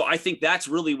 So I think that's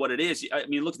really what it is. I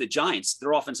mean, look at the Giants.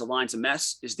 Their offensive line's a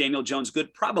mess. Is Daniel Jones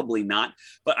good? Probably not.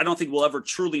 But I don't think we'll ever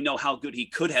truly know how good he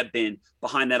could have been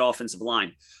behind that offensive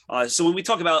line. So when we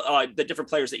talk about the different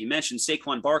players that you mentioned,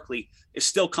 Saquon Barkley is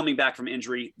still coming back from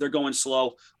injury. They're going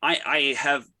slow. I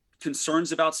have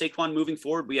concerns about Saquon moving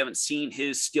forward. We haven't seen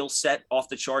his skill set off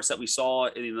the charts that we saw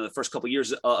in the first couple of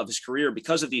years of his career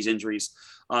because of these injuries.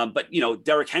 But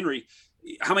Derrick Henry,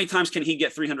 how many times can he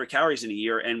get 300 carries in a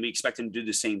year? And we expect him to do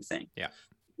the same thing. Yeah.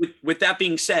 With that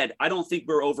being said, I don't think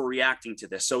we're overreacting to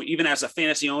this. So even as a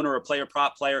fantasy owner, a player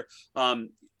prop player,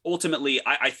 ultimately,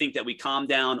 I think that we calm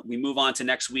down, we move on to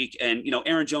next week. And,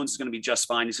 Aaron Jones is going to be just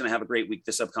fine. He's going to have a great week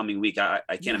this upcoming week. I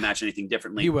can't imagine anything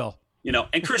differently. He will.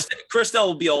 And Chris Dell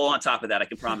will be all on top of that. I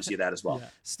can promise you that as well. Yeah.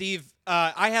 Steve,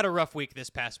 I had a rough week this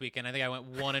past weekend. I think I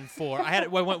went 1-4. I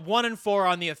went 1-4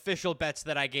 on the official bets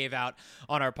that I gave out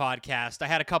on our podcast. I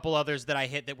had a couple others that I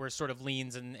hit that were sort of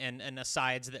leans and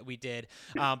asides that we did.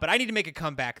 But I need to make a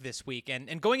comeback this week.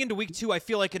 And going into week 2, I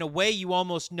feel like in a way you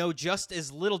almost know just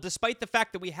as little, despite the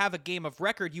fact that we have a game of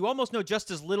record, you almost know just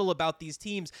as little about these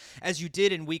teams as you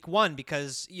did in week 1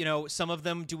 because, some of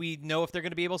them, do we know if they're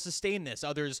going to be able to sustain this?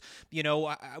 Others,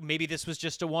 maybe this was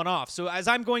just a one-off. So as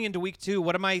I'm going into week 2,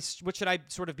 what should I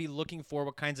sort of be looking for?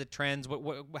 What kinds of trends?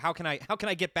 How can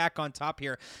I get back on top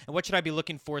here? And what should I be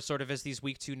looking for sort of as these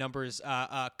week 2 numbers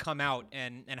come out?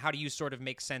 And how do you sort of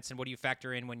make sense? And what do you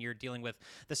factor in when you're dealing with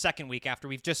the second week after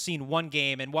we've just seen one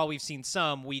game? And while we've seen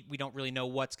some, we don't really know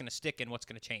what's going to stick and what's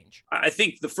going to change. I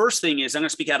think the first thing is, I'm going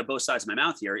to speak out of both sides of my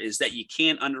mouth here, is that you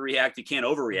can't underreact. You can't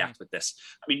overreact with this.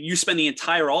 I mean, you spend the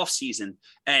entire off season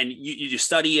and you just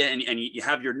study it and you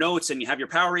have your notes and you have your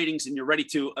power ratings and you're ready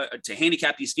to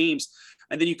handicap these games.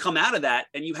 And then you come out of that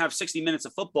and you have 60 minutes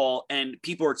of football and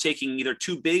people are taking either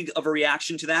too big of a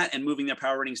reaction to that and moving their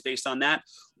power ratings based on that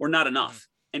or not enough.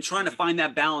 And trying to find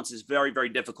that balance is very, very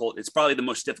difficult. It's probably the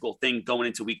most difficult thing going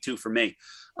into week 2 for me.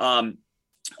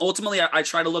 Ultimately, I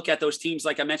try to look at those teams,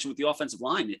 like I mentioned, with the offensive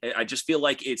line. I just feel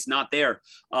like it's not there.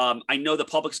 I know the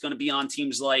public's going to be on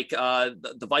teams like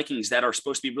the Vikings that are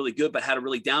supposed to be really good, but had a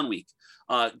really down week.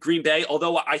 Green Bay,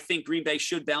 although I think Green Bay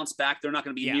should bounce back, they're not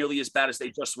going to be nearly as bad as they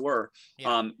just were.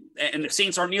 Yeah. And the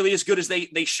Saints aren't nearly as good as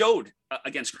they showed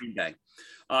against Green Bay.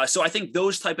 So I think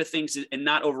those type of things and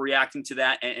not overreacting to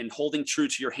that and holding true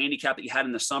to your handicap that you had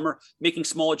in the summer, making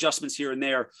small adjustments here and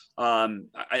there,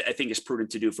 I think is prudent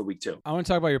to do for week 2. I want to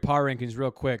talk about your power rankings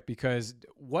real quick because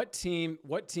what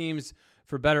teams,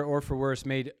 for better or for worse,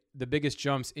 made the biggest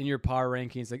jumps in your power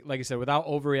rankings? Like I said, without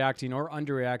overreacting or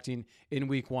underreacting in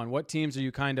week 1, what teams are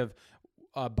you kind of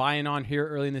buying on here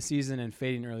early in the season and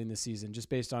fading early in the season, just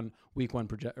based on week one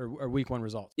week one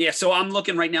results? Yeah, so I'm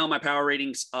looking right now at my power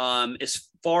ratings. As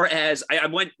far as I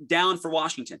went down for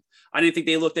Washington, I didn't think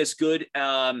they looked as good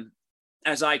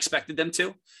as I expected them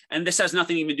to. And this has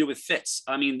nothing even to do with fits.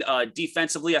 I mean,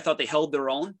 defensively, I thought they held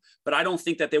their own, but I don't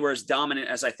think that they were as dominant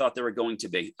as I thought they were going to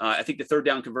be. I think the third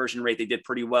down conversion rate, they did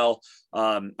pretty well.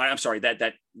 I'm sorry,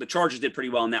 that the Chargers did pretty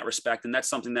well in that respect. And that's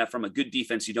something that from a good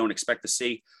defense, you don't expect to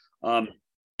see.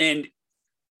 And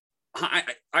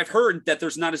I've heard that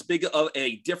there's not as big of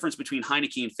a difference between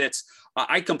Heineke and Fitz.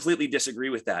 I completely disagree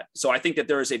with that. So I think that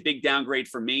there is a big downgrade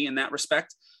for me in that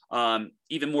respect.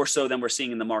 Even more so than we're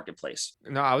seeing in the marketplace.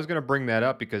 No, I was going to bring that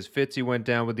up because Fitzy went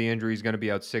down with the injury. He's going to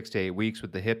be out 6 to 8 weeks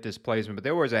with the hip displacement, but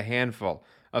there was a handful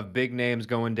of big names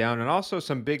going down and also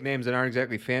some big names that aren't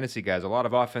exactly fantasy guys. A lot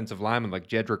of offensive linemen like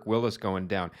Jedrick Willis going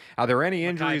down. Are there any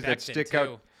injuries that stick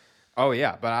out? Oh,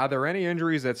 yeah. But are there any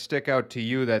injuries that stick out to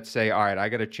you that say, all right, I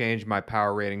got to change my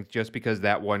power ratings just because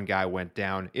that one guy went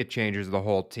down? It changes the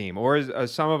whole team. Or is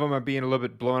some of them are being a little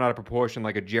bit blown out of proportion,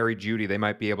 like a Jerry Jeudy. They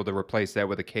might be able to replace that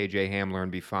with a KJ Hamler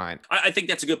and be fine. I think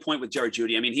that's a good point with Jerry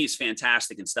Jeudy. I mean, he's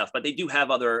fantastic and stuff, but they do have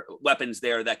other weapons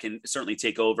there that can certainly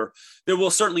take over. There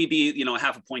will certainly be, a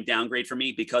half a point downgrade for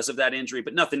me because of that injury,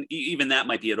 but nothing, even that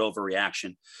might be an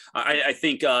overreaction. I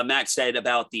think Matt said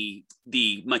about the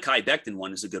Mekhi Becton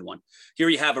one is a good one. Here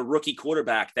you have a rookie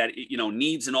quarterback that,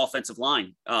 needs an offensive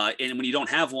line. And when you don't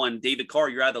have one, David Carr,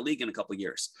 you're out of the league in a couple of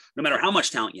years, no matter how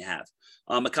much talent you have.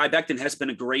 Mekhi Becton has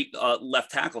been a great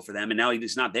left tackle for them, and now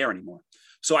he's not there anymore.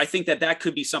 So I think that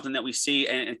could be something that we see,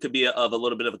 and it could be of a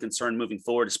little bit of a concern moving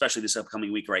forward, especially this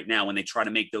upcoming week right now when they try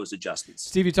to make those adjustments.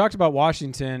 Steve, you talked about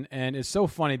Washington, and it's so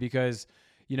funny because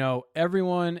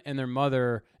everyone and their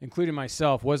mother, including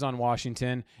myself, was on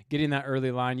Washington getting that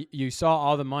early line. You saw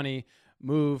all the money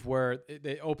move where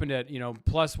they opened at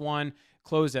 +1,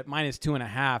 closed at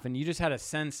 -2.5, and you just had a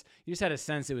sense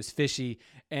it was fishy.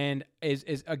 And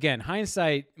is again,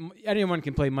 hindsight, anyone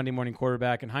can play Monday morning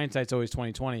quarterback, and hindsight's always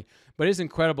 20/20. But it's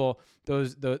incredible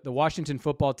the Washington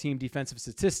football team defensive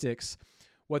statistics,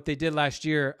 what they did last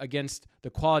year against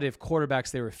the quality of quarterbacks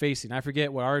they were facing. I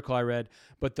forget what article I read,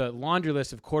 but the laundry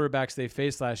list of quarterbacks they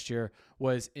faced last year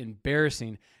was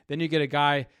embarrassing. Then you get a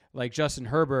guy like Justin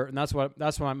Herbert, and that's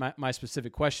why my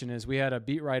specific question is. We had a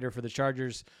beat writer for the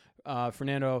Chargers,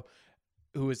 Fernando,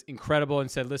 who was incredible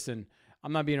and said, listen,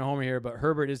 I'm not being a homer here, but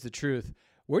Herbert is the truth.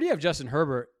 Where do you have Justin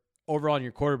Herbert overall in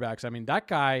your quarterbacks? I mean, that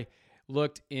guy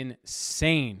looked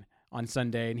insane on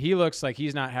Sunday, and he looks like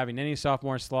he's not having any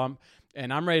sophomore slump.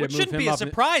 And I'm ready to move him up. Which shouldn't be a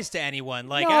surprise to anyone.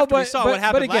 After we saw what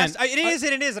happened last, it is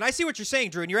and it isn't. I see what you're saying,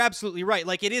 Drew, and you're absolutely right.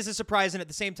 It is a surprise, and at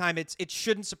the same time, it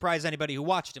shouldn't surprise anybody who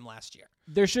watched him last year.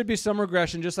 There should be some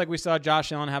regression, just like we saw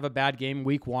Josh Allen have a bad game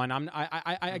week 1.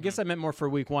 I guess I meant more for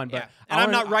week 1, but yeah. And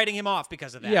I'm not writing him off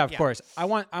because of that. Yeah, of course. I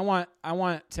want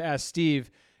to ask Steve,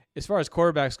 as far as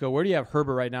quarterbacks go, where do you have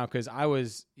Herbert right now? Because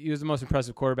he was the most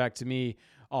impressive quarterback to me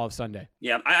all of Sunday.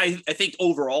 Yeah, I think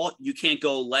overall you can't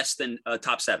go less than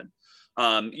top 7.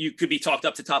 You could be talked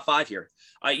up to top 5 here.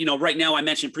 Right now I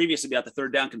mentioned previously about the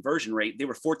third down conversion rate. They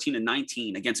were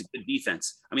 14-19 against a good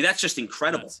defense. I mean, that's just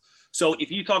incredible. Yes. So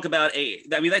if you talk about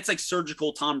that's like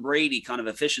surgical Tom Brady kind of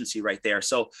efficiency right there.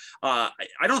 So I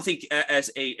don't think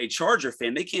as a Charger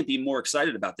fan, they can't be more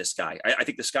excited about this guy. I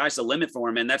think the sky's the limit for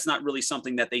him. And that's not really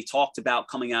something that they talked about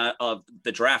coming out of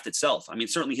the draft itself. I mean,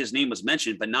 certainly his name was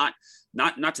mentioned, but not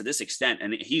to this extent.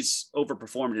 And he's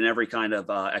overperformed in every kind of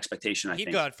expectation. I think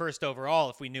he'd go out first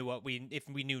overall if we knew what we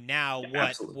now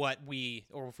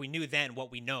if we knew then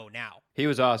what we know now. He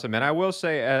was awesome. And I will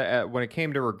say when it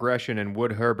came to regression, and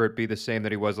would Herbert be the same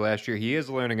that he was last year, he is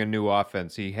learning a new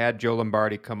offense. He had Joe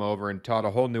Lombardi come over and taught a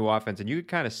whole new offense. And you could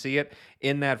kind of see it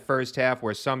in that first half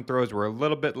where some throws were a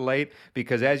little bit late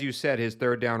because, as you said, his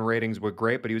third down ratings were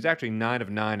great, but he was actually 9 of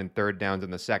 9 in third downs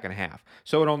in the second half.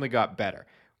 So it only got better.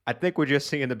 I think we're just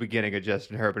seeing the beginning of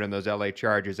Justin Herbert and those LA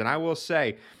Chargers. And I will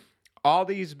say, all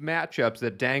these matchups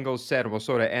that Dangles said, and we'll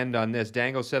sort of end on this.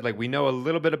 Dangles said, we know a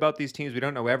little bit about these teams. We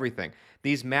don't know everything.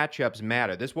 These matchups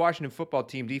matter. This Washington football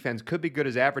team defense could be good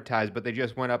as advertised, but they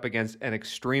just went up against an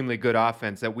extremely good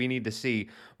offense that we need to see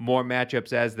more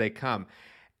matchups as they come.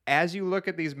 As you look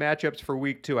at these matchups for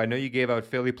week 2, I know you gave out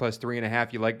Philly plus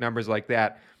 3.5. You like numbers like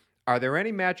that. Are there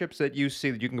any matchups that you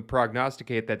see that you can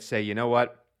prognosticate that say, you know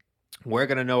what? We're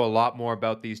going to know a lot more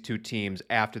about these two teams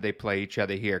after they play each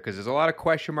other here, because there's a lot of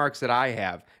question marks that I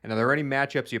have. And are there any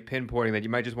matchups you're pinpointing that you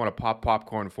might just want to pop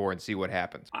popcorn for and see what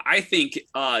happens? I think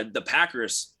the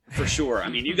Packers, for sure. I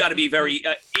mean, you got to be very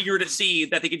eager to see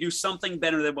that they can do something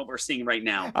better than what we're seeing right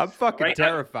now. I'm fucking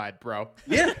terrified, bro.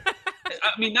 Yeah.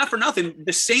 I mean, not for nothing.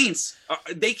 The Saints,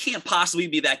 they can't possibly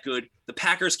be that good. The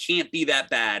Packers can't be that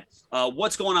bad.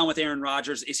 What's going on with Aaron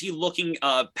Rodgers? Is he looking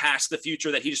past the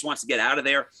future that he just wants to get out of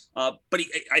there? But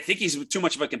I think he's too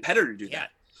much of a competitor to do that.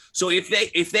 So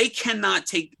if they cannot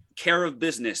take care of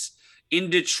business in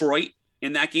Detroit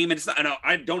in that game, and it's not,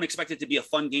 I don't expect it to be a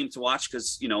fun game to watch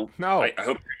because, no. I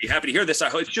hope you're happy to hear this. I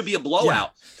hope it should be a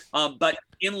blowout. But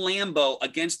in Lambeau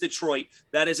against Detroit,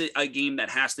 that is a game that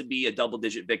has to be a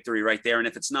double-digit victory right there. And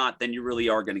if it's not, then you really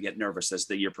are going to get nervous as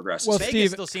the year progresses. Well,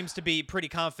 Vegas still seems to be pretty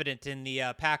confident in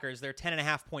the Packers. They're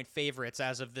 10.5-point favorites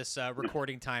as of this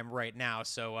recording time right now.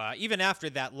 So even after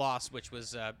that loss, which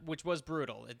was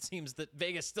brutal, it seems that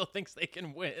Vegas still thinks they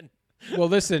can win. Well,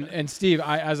 listen, and Steve,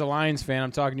 as a Lions fan,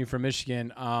 I'm talking to you from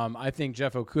Michigan. I think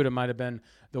Jeff Okudah might have been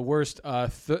the worst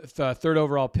third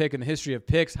overall pick in the history of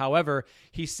picks. However,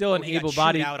 he's still an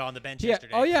able-bodied. Out on the bench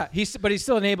yesterday. Oh yeah, but he's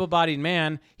still an able-bodied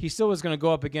man. He still was going to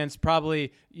go up against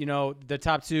probably the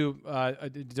top two,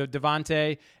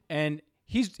 Devontae, and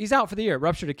he's out for the year,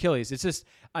 ruptured Achilles. It's just,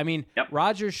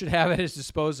 Rodgers should have at his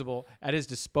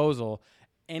disposal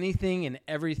anything and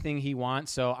everything he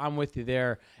wants. So I'm with you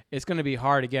there. It's going to be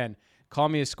hard again. Call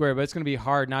me a square, but it's going to be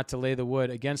hard not to lay the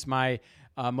wood against my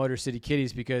Motor City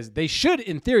Kitties because they should,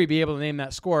 in theory, be able to name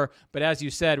that score. But as you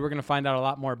said, we're going to find out a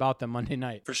lot more about them Monday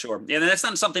night. For sure. Yeah, that's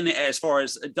not something that, as far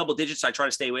as double digits, I try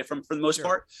to stay away from for the most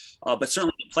part. But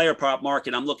certainly the player prop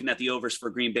market, I'm looking at the overs for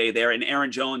Green Bay there. And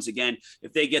Aaron Jones, again,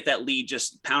 if they get that lead,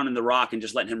 just pounding the rock and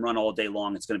just letting him run all day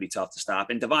long, it's going to be tough to stop.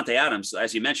 And Devontae Adams,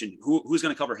 as you mentioned, who's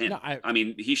going to cover him?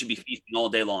 No, he should be feasting all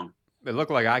day long. It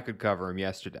looked like I could cover him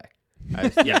yesterday.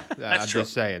 I'm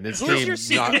just saying. This team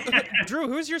Drew,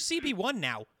 who's your CB1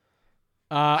 now?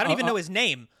 I don't even know his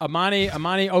name. Amani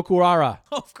Okurara.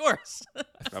 Oh, of course.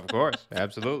 Of course.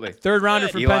 Absolutely. Third rounder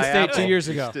for Penn State 2 years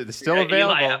ago. Still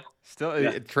available.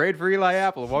 Trade for Eli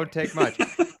Apple. It won't take much.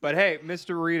 But hey,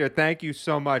 Mr. Rieder, thank you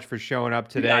so much for showing up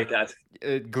today.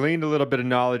 Gleaned a little bit of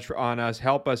knowledge on us.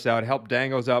 Help us out. Help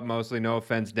Dangles out mostly. No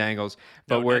offense, Dangles.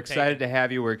 But we're excited to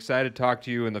have you. We're excited to talk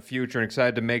to you in the future and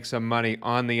excited to make some money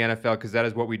on the NFL because that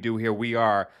is what we do here. We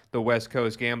are the West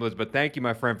Coast Gamblers. But thank you,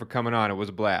 my friend, for coming on. It was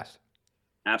a blast.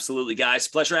 Absolutely, guys.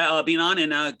 Pleasure being on,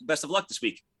 and best of luck this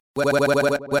week.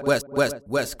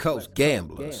 West Coast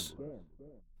Gamblers.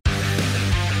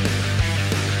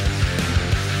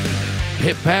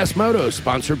 Pit Pass Moto,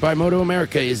 sponsored by Moto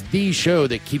America, is the show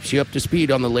that keeps you up to speed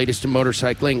on the latest in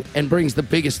motorcycling and brings the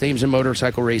biggest names in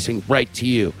motorcycle racing right to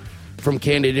you. From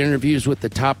candid interviews with the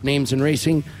top names in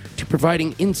racing to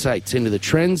providing insights into the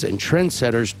trends and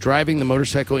trendsetters driving the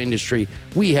motorcycle industry,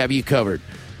 we have you covered.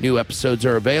 New episodes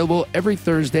are available every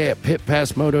Thursday at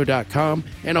pitpassmoto.com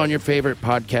and on your favorite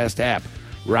podcast app.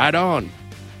 Ride on.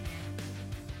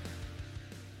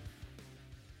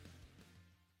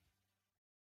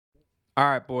 All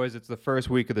right, boys, it's the first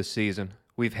week of the season.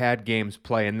 We've had games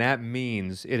play, and that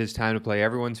means it is time to play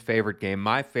everyone's favorite game,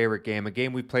 my favorite game, a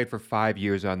game we played for 5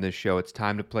 years on this show. It's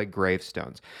time to play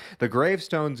Gravestones. The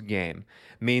Gravestones game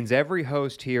means every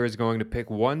host here is going to pick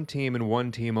one team and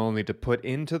one team only to put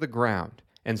into the ground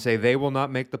and say they will not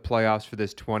make the playoffs for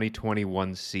this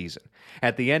 2021 season.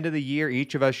 At the end of the year,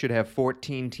 each of us should have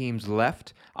 14 teams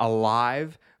left,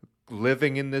 alive,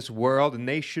 living in this world, and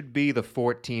they should be the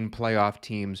 14 playoff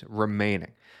teams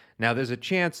remaining. Now, there's a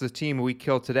chance the team we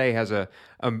kill today has a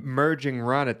merging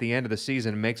run at the end of the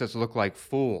season and makes us look like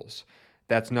fools.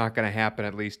 That's not going to happen,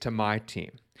 at least to my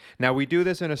team. Now, we do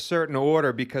this in a certain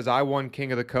order because I won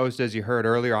King of the Coast, as you heard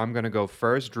earlier. I'm going to go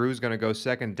first. Drew's going to go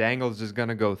second. Dangles is going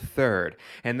to go third.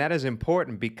 And that is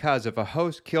important because if a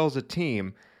host kills a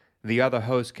team, the other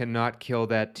host cannot kill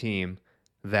that team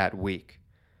that week.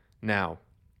 Now,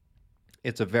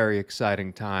 it's a very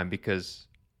exciting time because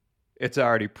it's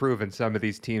already proven some of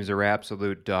these teams are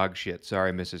absolute dog shit.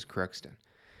 Sorry, Mrs. Crookston.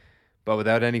 But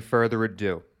without any further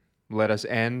ado, let us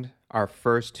end our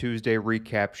first Tuesday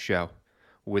recap show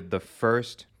with the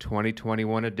first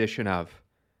 2021 edition of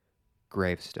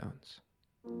Gravestones.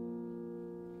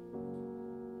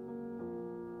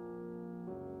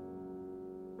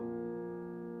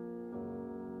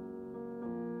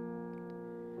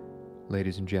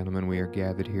 Ladies and gentlemen, we are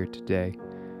gathered here today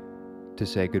to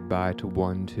say goodbye to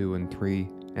 1, 2, and 3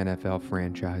 NFL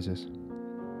franchises.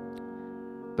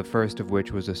 The first of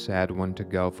which was a sad one to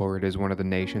go, for it is one of the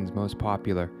nation's most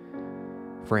popular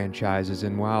franchises,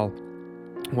 and while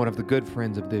one of the good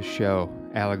friends of this show,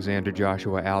 Alexander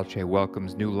Joshua Alche,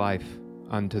 welcomes new life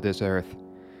unto this earth,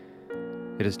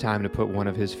 it is time to put one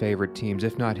of his favorite teams,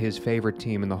 if not his favorite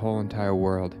team in the whole entire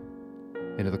world,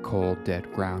 into the cold,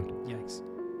 dead ground. Yikes.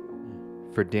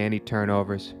 For Danny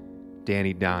Turnovers,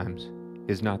 Danny Dimes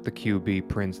is not the QB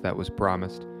prince that was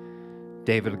promised.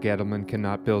 David Gettleman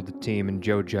cannot build a team, and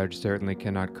Joe Judge certainly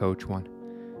cannot coach one.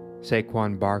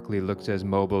 Saquon Barkley looks as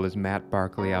mobile as Matt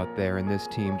Barkley out there, and this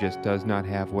team just does not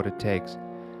have what it takes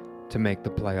to make the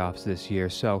playoffs this year.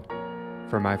 So,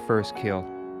 for my first kill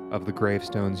of the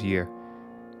Gravestones year,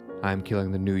 I'm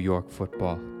killing the New York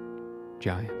Football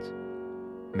Giants.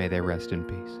 May they rest in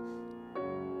peace.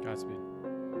 Godspeed.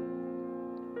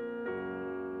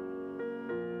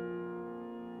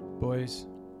 Boys,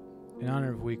 in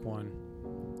honor of week 1,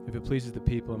 if it pleases the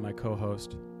people and my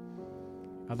co-host,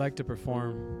 I'd like to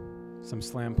perform some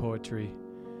slam poetry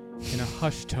in a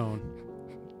hushed tone.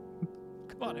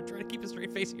 Come on, I'm trying to keep a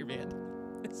straight face here, man.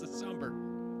 It's a somber.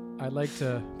 I'd like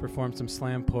to perform some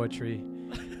slam poetry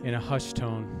in a hushed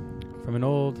tone from an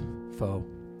old foe.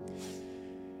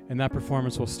 And that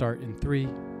performance will start in 3,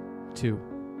 2,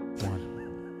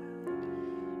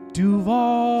 1.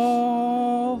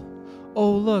 Duval!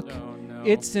 Oh, look. Oh, no.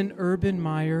 It's an Urban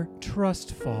Meyer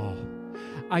trust fall.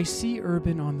 I see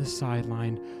Urban on the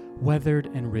sideline, weathered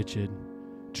and rigid,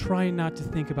 trying not to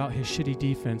think about his shitty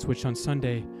defense, which on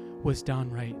Sunday was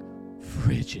downright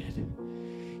frigid.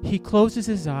 He closes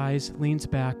his eyes, leans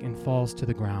back, and falls to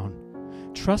the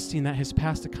ground, trusting that his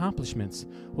past accomplishments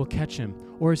will catch him,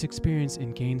 or his experience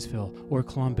in Gainesville or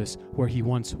Columbus, where he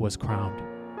once was crowned.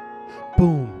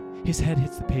 Boom! His head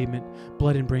hits the pavement,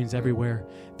 blood and brains everywhere.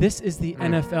 This is the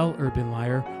NFL, Urban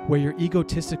Liar, where your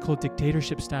egotistical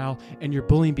dictatorship style and your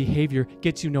bullying behavior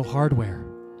gets you no hardware.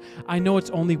 I know it's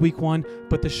only week 1,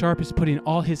 but the Sharp is putting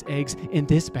all his eggs in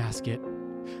this basket.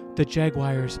 The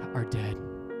Jaguars are dead.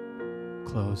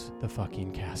 Close the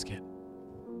fucking casket.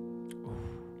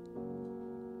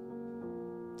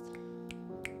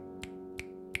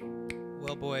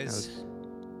 Well, boys,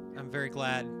 I'm very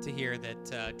glad to hear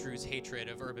that Drew's hatred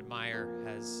of Urban Meyer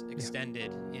has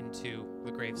extended into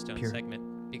the Gravestone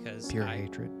segment, because Pure I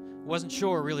hatred. wasn't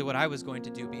sure really what I was going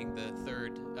to do, being the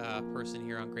third person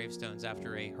here on Gravestones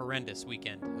after a horrendous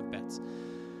weekend of bets.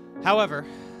 However,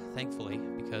 thankfully,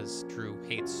 because Drew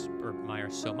hates Urban Meyer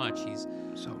so much, he's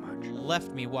left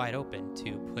me wide open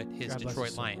to put his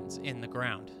Detroit Lions in the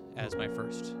ground as my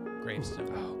first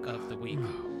Gravestone of the week.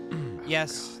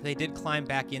 Yes, they did climb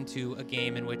back into a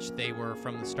game in which they were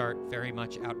from the start very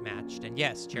much outmatched. And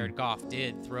yes, Jared Goff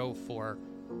did throw for...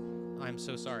 I'm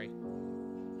so sorry. I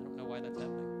don't know why that's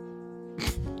happening.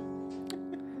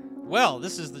 Well,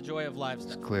 this is the joy of live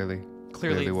stuff. Clearly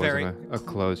Very, wasn't a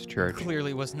closed church.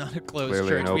 Clearly was not a closed Clearly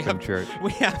church. an open church.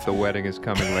 The wedding is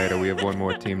coming later. We have one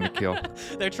more team to kill.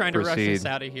 They're trying to rush us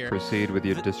out of here. Proceed with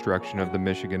your destruction of the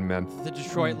Michigan men. The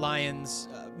Detroit Lions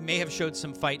may have showed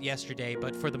some fight yesterday,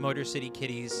 but for the Motor City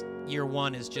Kitties, year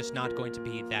 1 is just not going to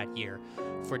be that year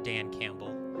for Dan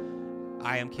Campbell.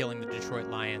 I am killing the Detroit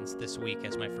Lions this week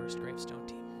as my first Gravestone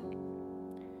team.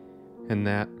 And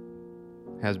that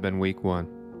has been week 1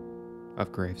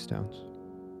 of Gravestones.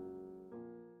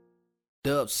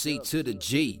 Dub C to the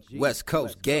G, West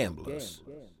Coast Gamblers.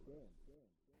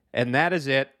 And that is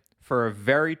it for a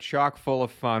very chock full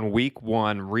of fun week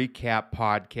 1 recap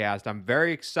podcast. I'm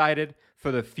very excited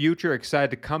for the future,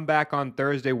 excited to come back on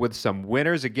Thursday with some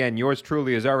winners. Again, yours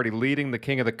truly is already leading the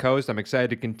King of the Coast. I'm excited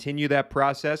to continue that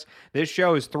process. This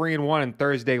show is 3-1 in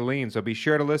Thursday lean, so be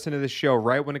sure to listen to this show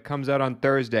right when it comes out on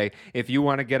Thursday if you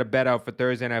want to get a bet out for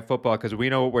Thursday Night Football, because we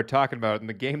know what we're talking about. And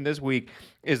the game this week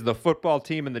is the football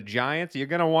team and the Giants. You're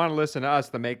going to want to listen to us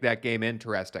to make that game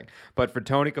interesting. But for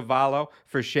Tony Cavallo,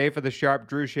 for Schaefer the Sharp,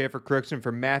 Drew Schaefer Crookson,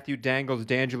 for Matthew Dangles,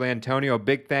 D'Angelo Antonio,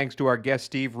 big thanks to our guest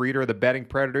Steve Rieder of the Betting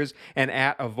Predators and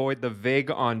at Avoid the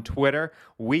Vig on Twitter.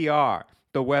 We are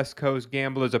the West Coast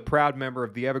Gamblers, a proud member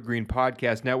of the Evergreen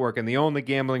Podcast Network and the only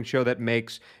gambling show that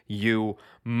makes you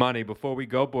money. Before we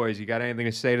go, boys, you got anything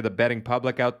to say to the betting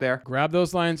public out there? Grab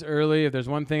those lines early. If there's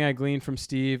one thing I gleaned from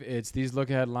Steve, it's these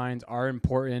look-ahead lines are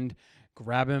important.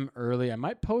 Grab them early. I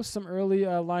might post some early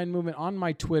line movement on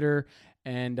my Twitter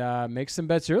and make some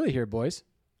bets early here, boys.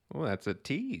 Oh, that's a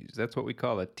tease. That's what we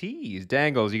call a tease.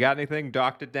 Dangles, you got anything?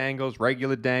 Dr. Dangles,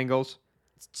 regular Dangles?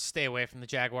 Stay away from the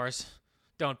Jaguars.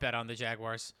 Don't bet on the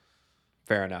Jaguars.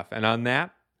 Fair enough. And on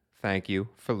that, thank you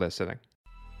for listening.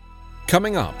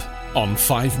 Coming up on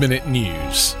 5 Minute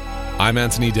News, I'm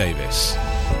Anthony Davis.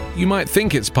 You might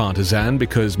think it's partisan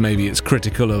because maybe it's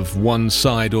critical of one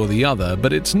side or the other,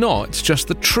 but it's not. It's just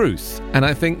the truth. And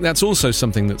I think that's also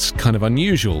something that's kind of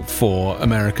unusual for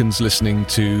Americans listening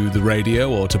to the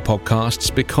radio or to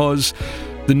podcasts, because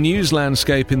the news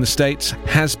landscape in the States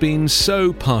has been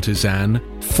so partisan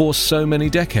for so many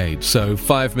decades. So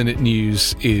 5 Minute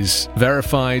News is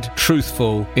verified,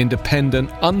 truthful,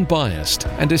 independent, unbiased,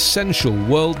 and essential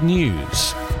world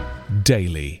news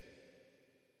daily.